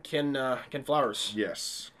 Ken Flowers.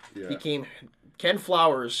 Yes. Yeah. Became Ken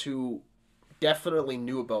Flowers, who definitely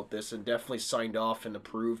knew about this and definitely signed off and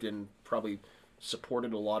approved and probably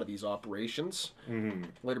supported a lot of these operations.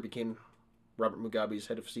 Later became Robert Mugabe's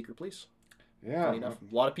head of secret police. Yeah. Funny enough.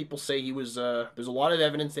 A lot of people say he was, there's a lot of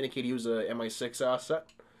evidence to indicate he was a MI6 asset.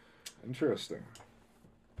 Interesting.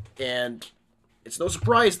 And it's no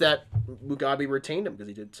surprise that Mugabe retained him because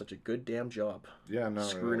he did such a good damn job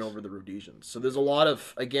screwing over the Rhodesians. So there's a lot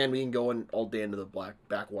of, again, we can go all day into the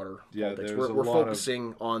backwater politics. We're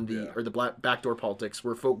focusing on the backdoor politics.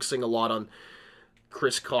 We're focusing a lot on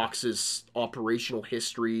Chris Cox's operational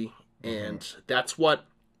history, and that's what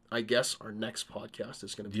I guess our next podcast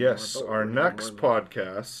is going to be. Yes, our next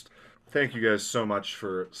podcast. Thank you guys so much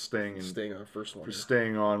for staying on our first one.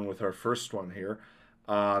 Staying on with our first one here.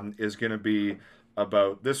 Is going to be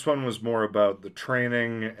about, this one was more about the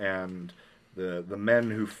training and the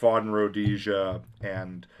men who fought in Rhodesia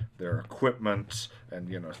and their equipment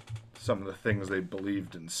and some of the things they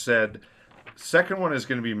believed and said. Second one is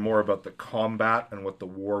going to be more about the combat and what the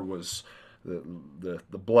war was, the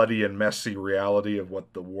bloody and messy reality of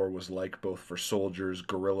what the war was like, both for soldiers,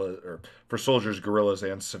 guerrillas,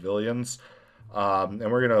 and civilians. And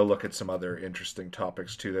we're going to look at some other interesting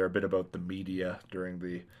topics too. There a bit about the media during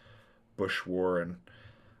the Bush War and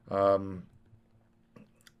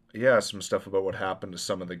some stuff about what happened to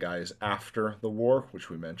some of the guys after the war, which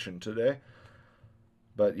we mentioned today.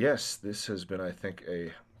 But yes, this has been, I think,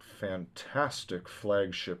 a fantastic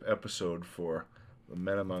flagship episode for the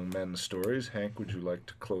Men Among Men stories. Hank, would you like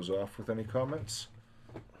to close off with any comments?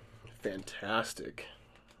 Fantastic.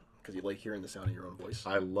 Because you like hearing the sound of your own voice.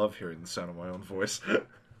 I love hearing the sound of my own voice.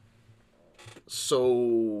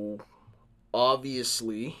 So,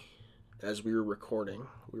 obviously, as we were recording,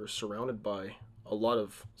 we were surrounded by a lot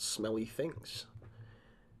of smelly things.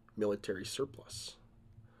 Military surplus.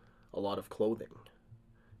 A lot of clothing.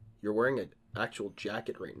 You're wearing an actual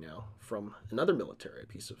jacket right now from another military, a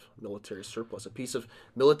piece of military surplus, a piece of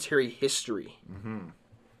military history.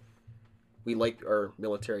 We like our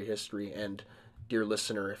military history, and dear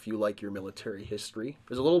listener, if you like your military history,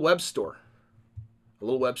 there's a little web store.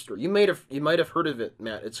 You might have heard of it,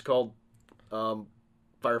 Matt. It's called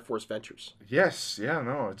FireForce Ventures. Yes, yeah,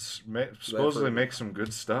 no, it's supposedly makes some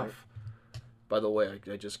good stuff. By the way,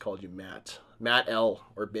 I just called you Matt. Matt L.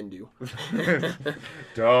 or Bindu.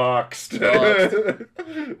 Doxed.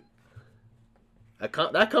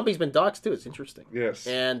 That company's been doxed too. It's interesting. Yes.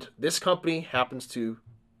 And this company happens to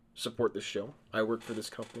support this show. I work for this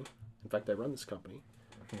company. In fact, I run this company.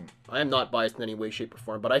 I am not biased in any way, shape, or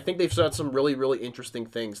form, but I think they've done some really, really interesting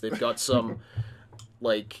things. They've got some,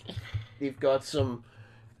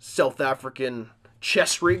 South African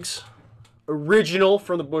chest rigs, original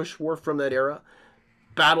from the Bush War from that era.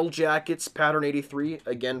 Battle jackets, pattern 83,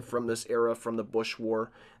 again from this era, from the Bush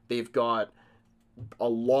War. They've got a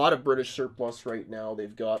lot of British surplus right now.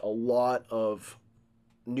 They've got a lot of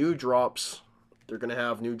new drops. They're going to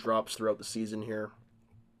have new drops throughout the season here.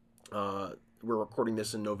 We're recording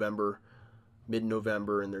this in November,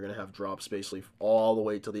 mid-November, and they're going to have drops basically all the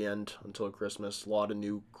way till the end, until Christmas. A lot of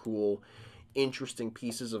new, cool, interesting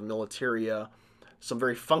pieces of militaria. Some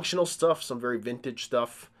very functional stuff, some very vintage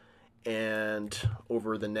stuff. And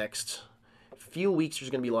over the next few weeks,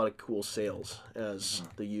 there's going to be a lot of cool sales as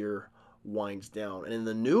the year winds down. And in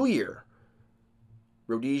the new year,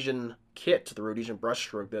 Rhodesian kit, the Rhodesian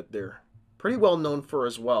brushstroke that they're pretty well known for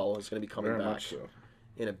as well, is going to be coming back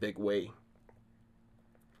in a big way.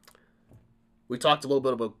 We talked a little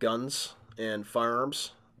bit about guns and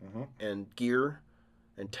firearms and gear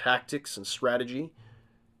and tactics and strategy.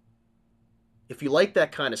 If you like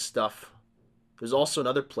that kind of stuff, there's also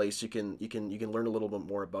another place you can learn a little bit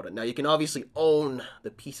more about it. Now, you can obviously own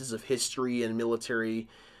the pieces of history and militaria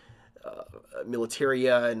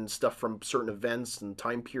and stuff from certain events and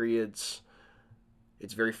time periods.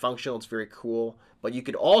 It's very functional. It's very cool. But you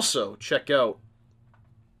could also check out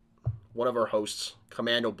one of our hosts,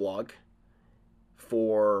 Commando Blog,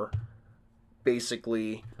 for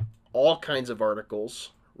basically all kinds of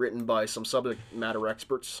articles written by some subject matter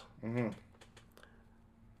experts,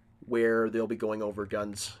 where they'll be going over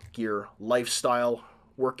guns, gear, lifestyle,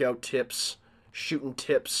 workout tips, shooting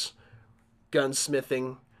tips,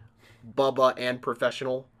 gunsmithing, Bubba and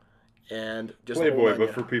professional, and just Playboy,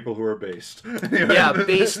 but for people who are based. Yeah,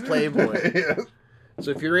 based Playboy. Yeah.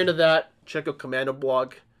 So if you're into that, check out Commando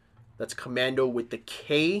Blog. That's Commando with the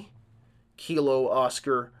K, Kilo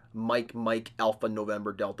Oscar, Mike Alpha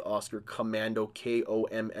November Delta Oscar, Commando,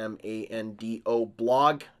 KOMMANDO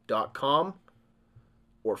blog.com,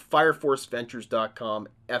 or FireForceVentures.com,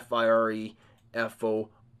 FireForce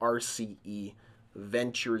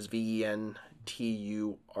Ventures,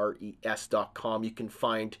 VENTURES.com. You can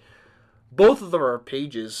find both of our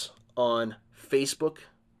pages on Facebook,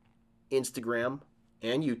 Instagram,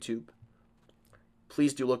 and YouTube.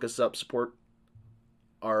 Please do look us up, support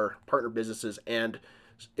our partner businesses, and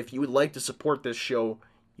if you would like to support this show,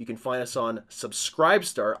 you can find us on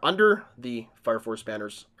Subscribestar under the FireForce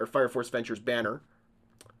banners or FireForce Ventures banner.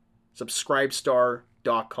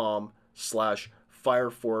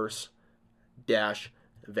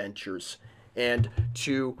 Subscribestar.com/FireForce-Ventures. And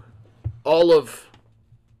to all of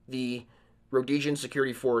the Rhodesian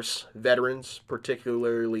Security Force veterans,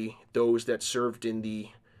 particularly those that served in the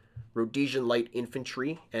Rhodesian Light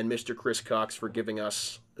Infantry, and Mr. Chris Cox for giving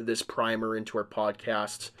us this primer into our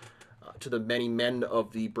podcast, to the many men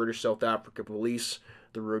of the British South Africa Police,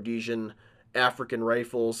 the Rhodesian African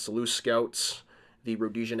Rifles, Salute Scouts, the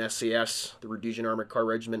Rhodesian SAS, the Rhodesian Armored Car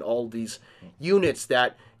Regiment, all these units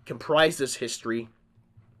that comprise this history,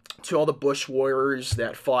 to all the bush warriors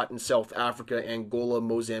that fought in South Africa, Angola,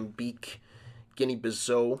 Mozambique,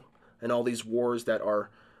 Guinea-Bissau, and all these wars that are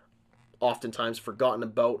oftentimes forgotten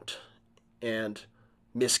about and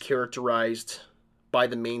mischaracterized by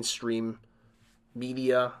the mainstream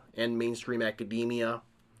media and mainstream academia,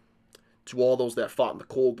 to all those that fought in the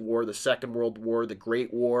Cold War, the Second World War, the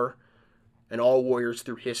Great War, and all warriors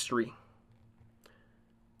through history,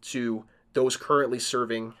 to those currently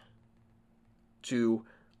serving, to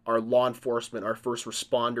our law enforcement, our first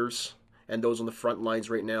responders, and those on the front lines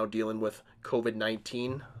right now dealing with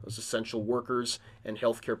COVID-19, those essential workers and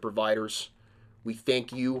healthcare providers. We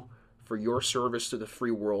thank you for your service to the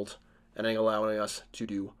free world and allowing us to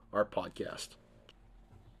do our podcast.